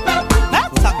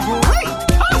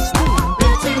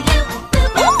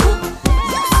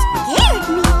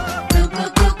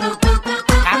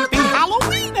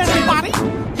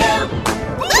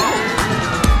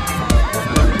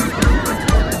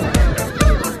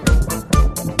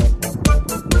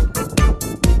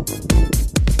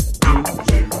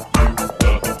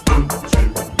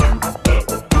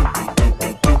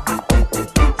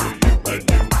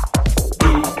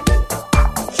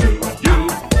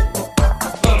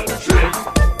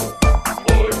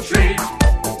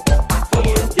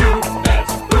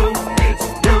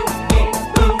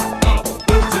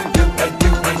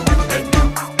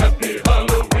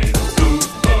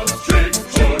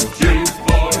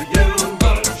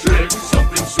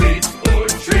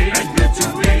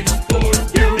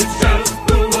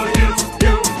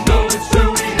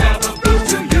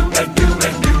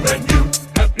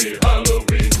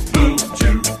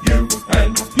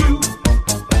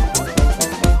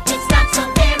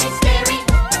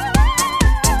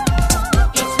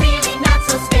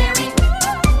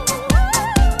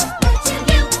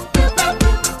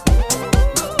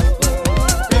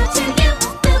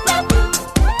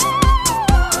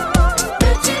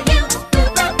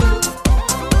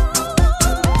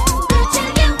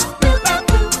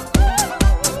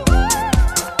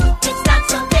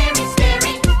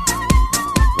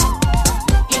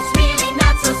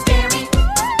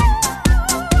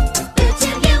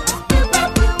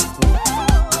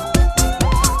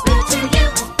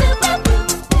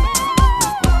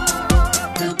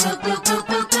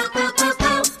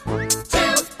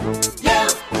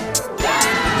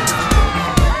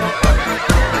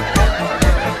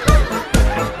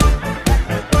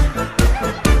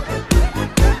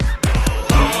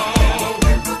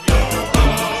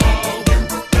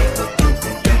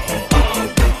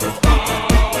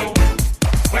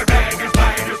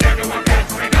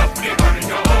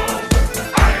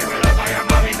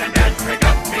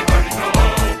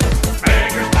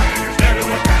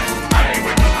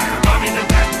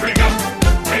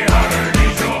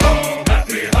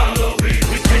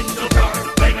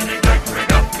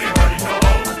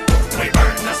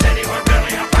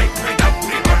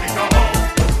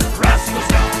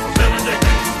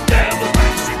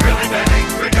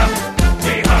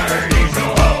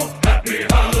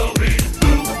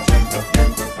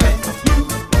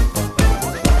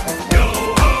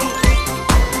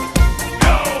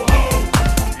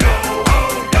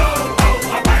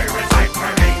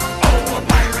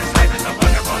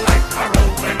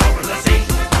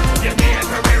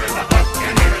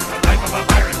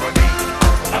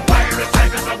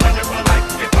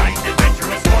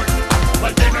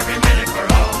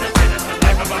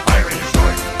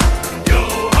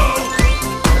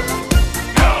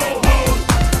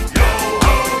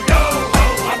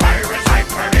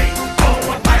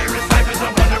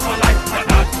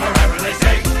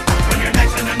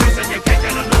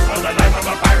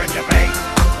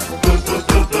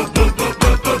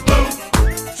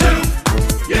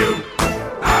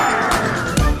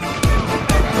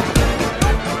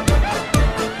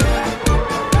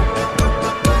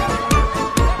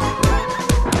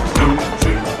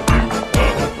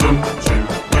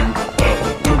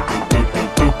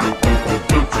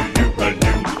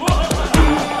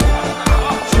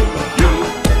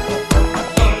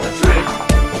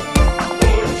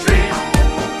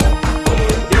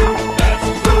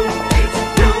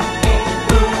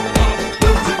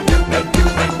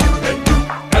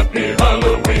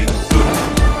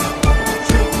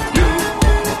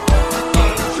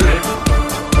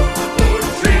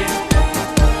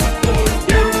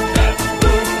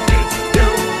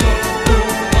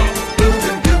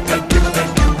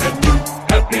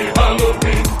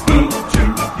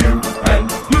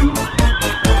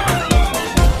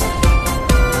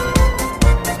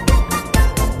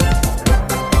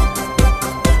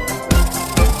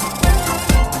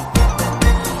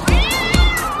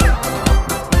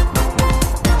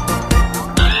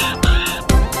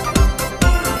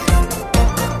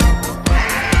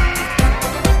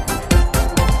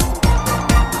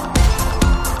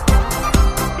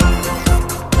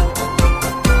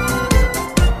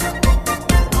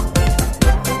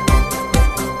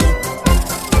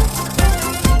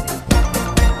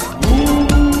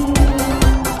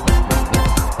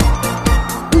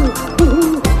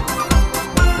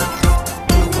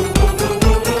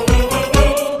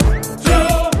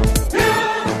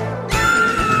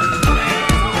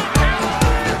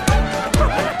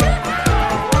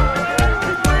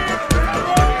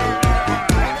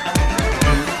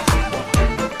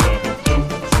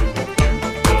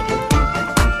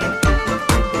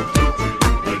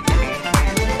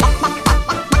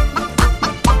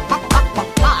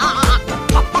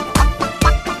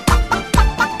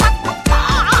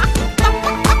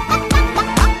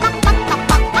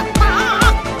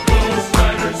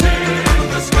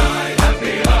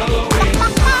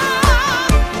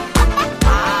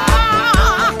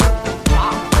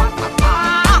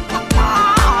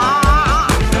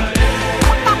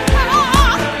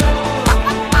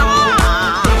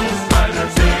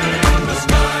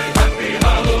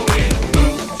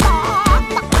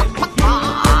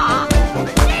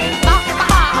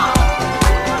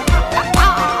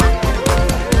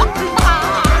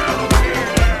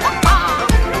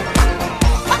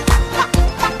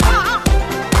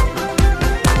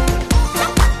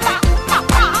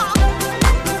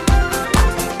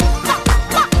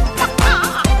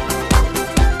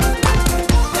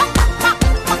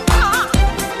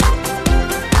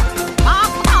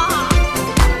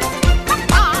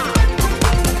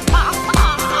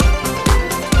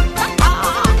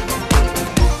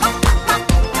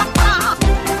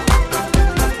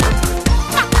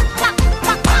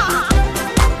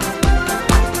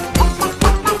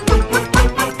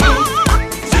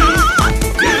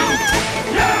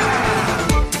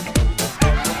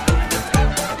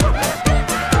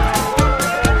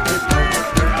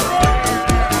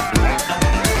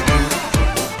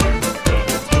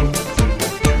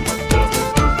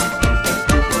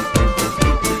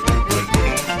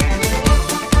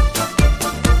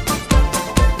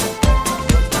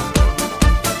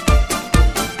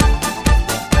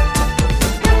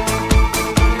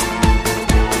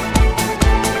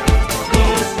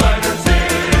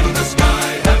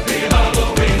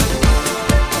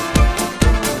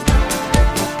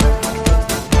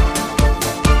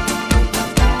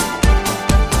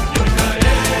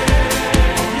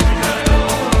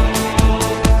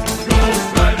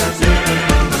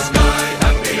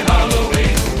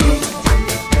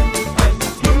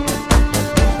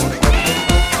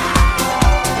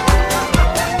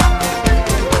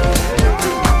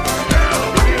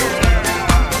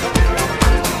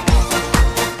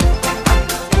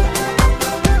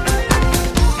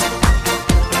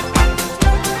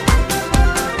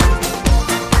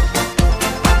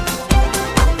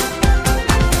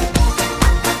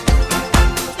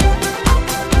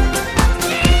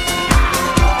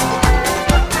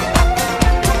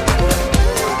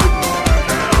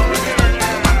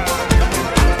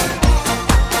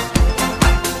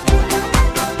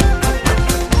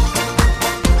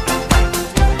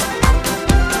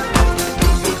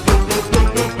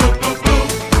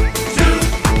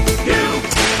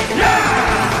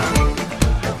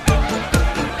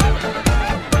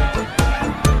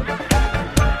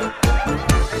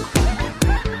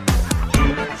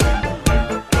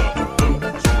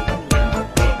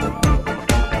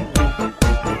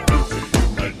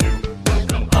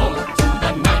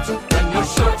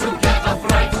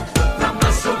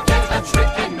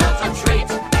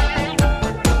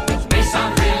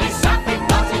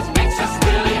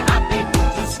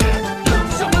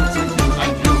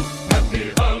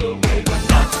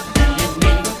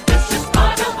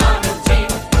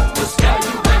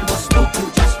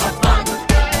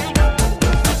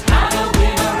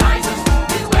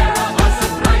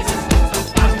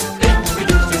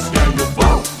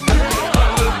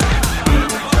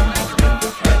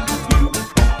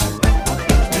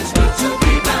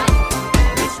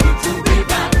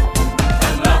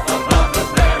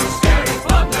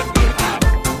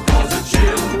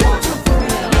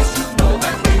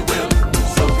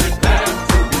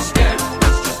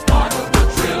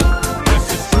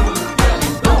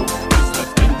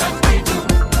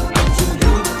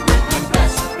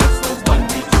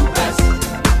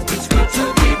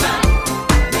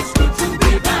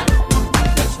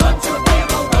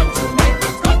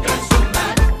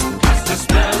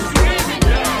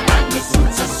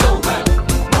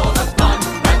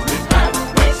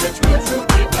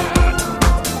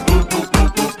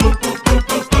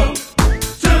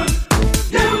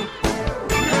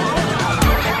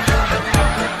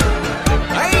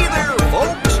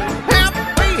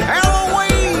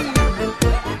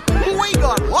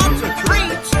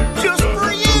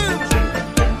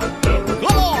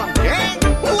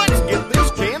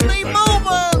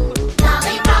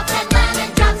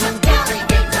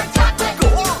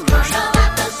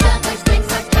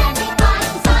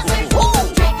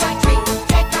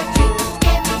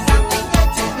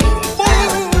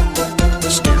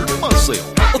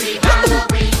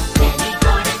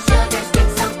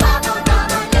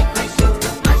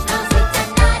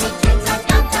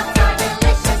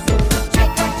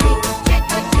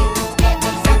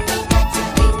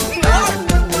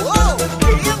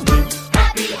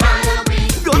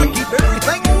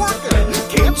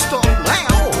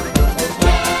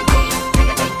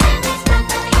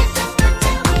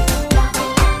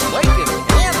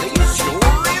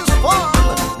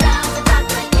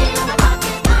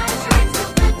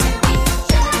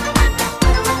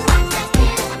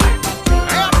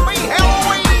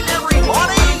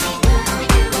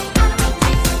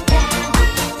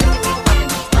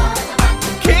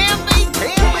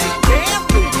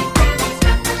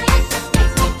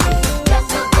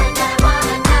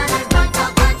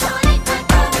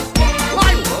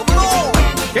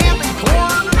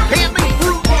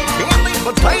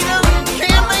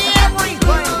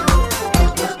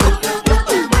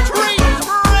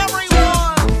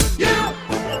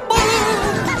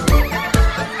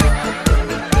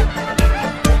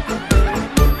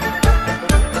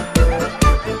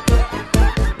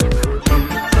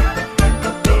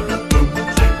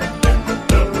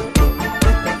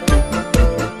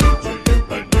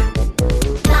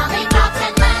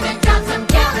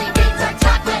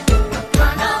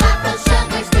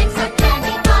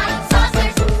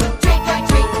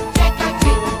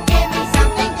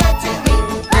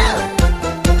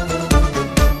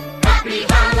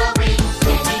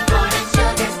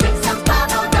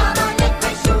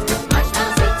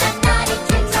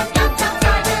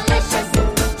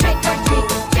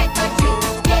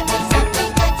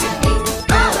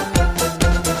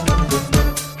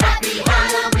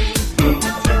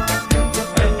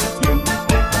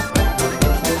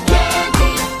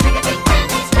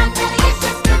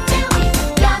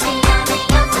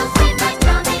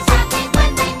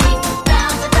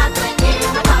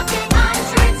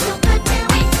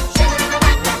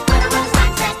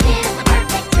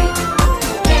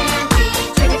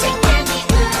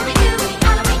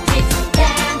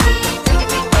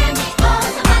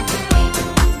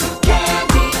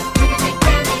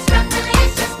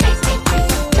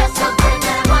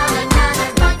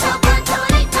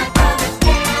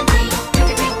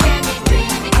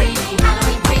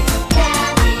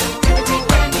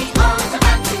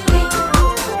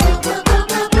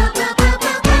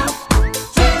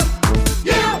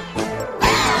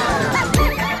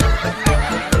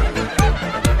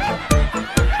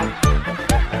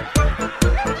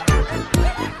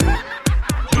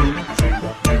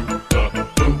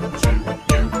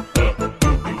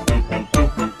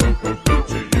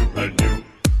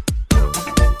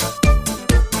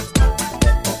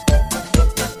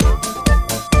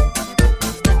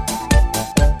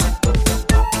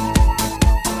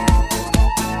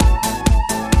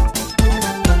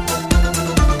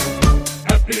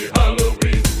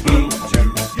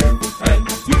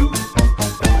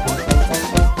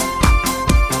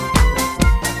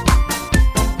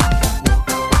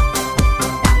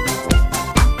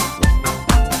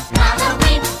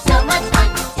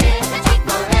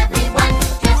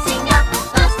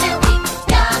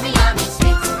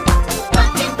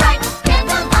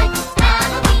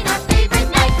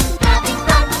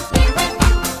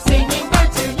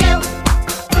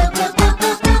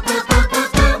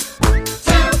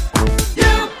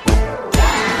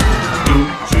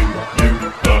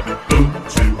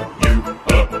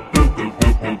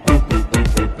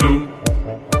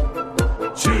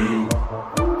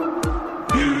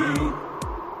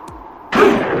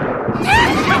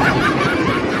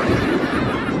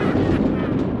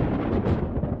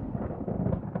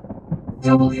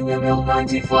 WML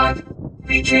 95,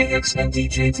 VJ Hicks and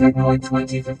DJ Technoid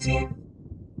 2015.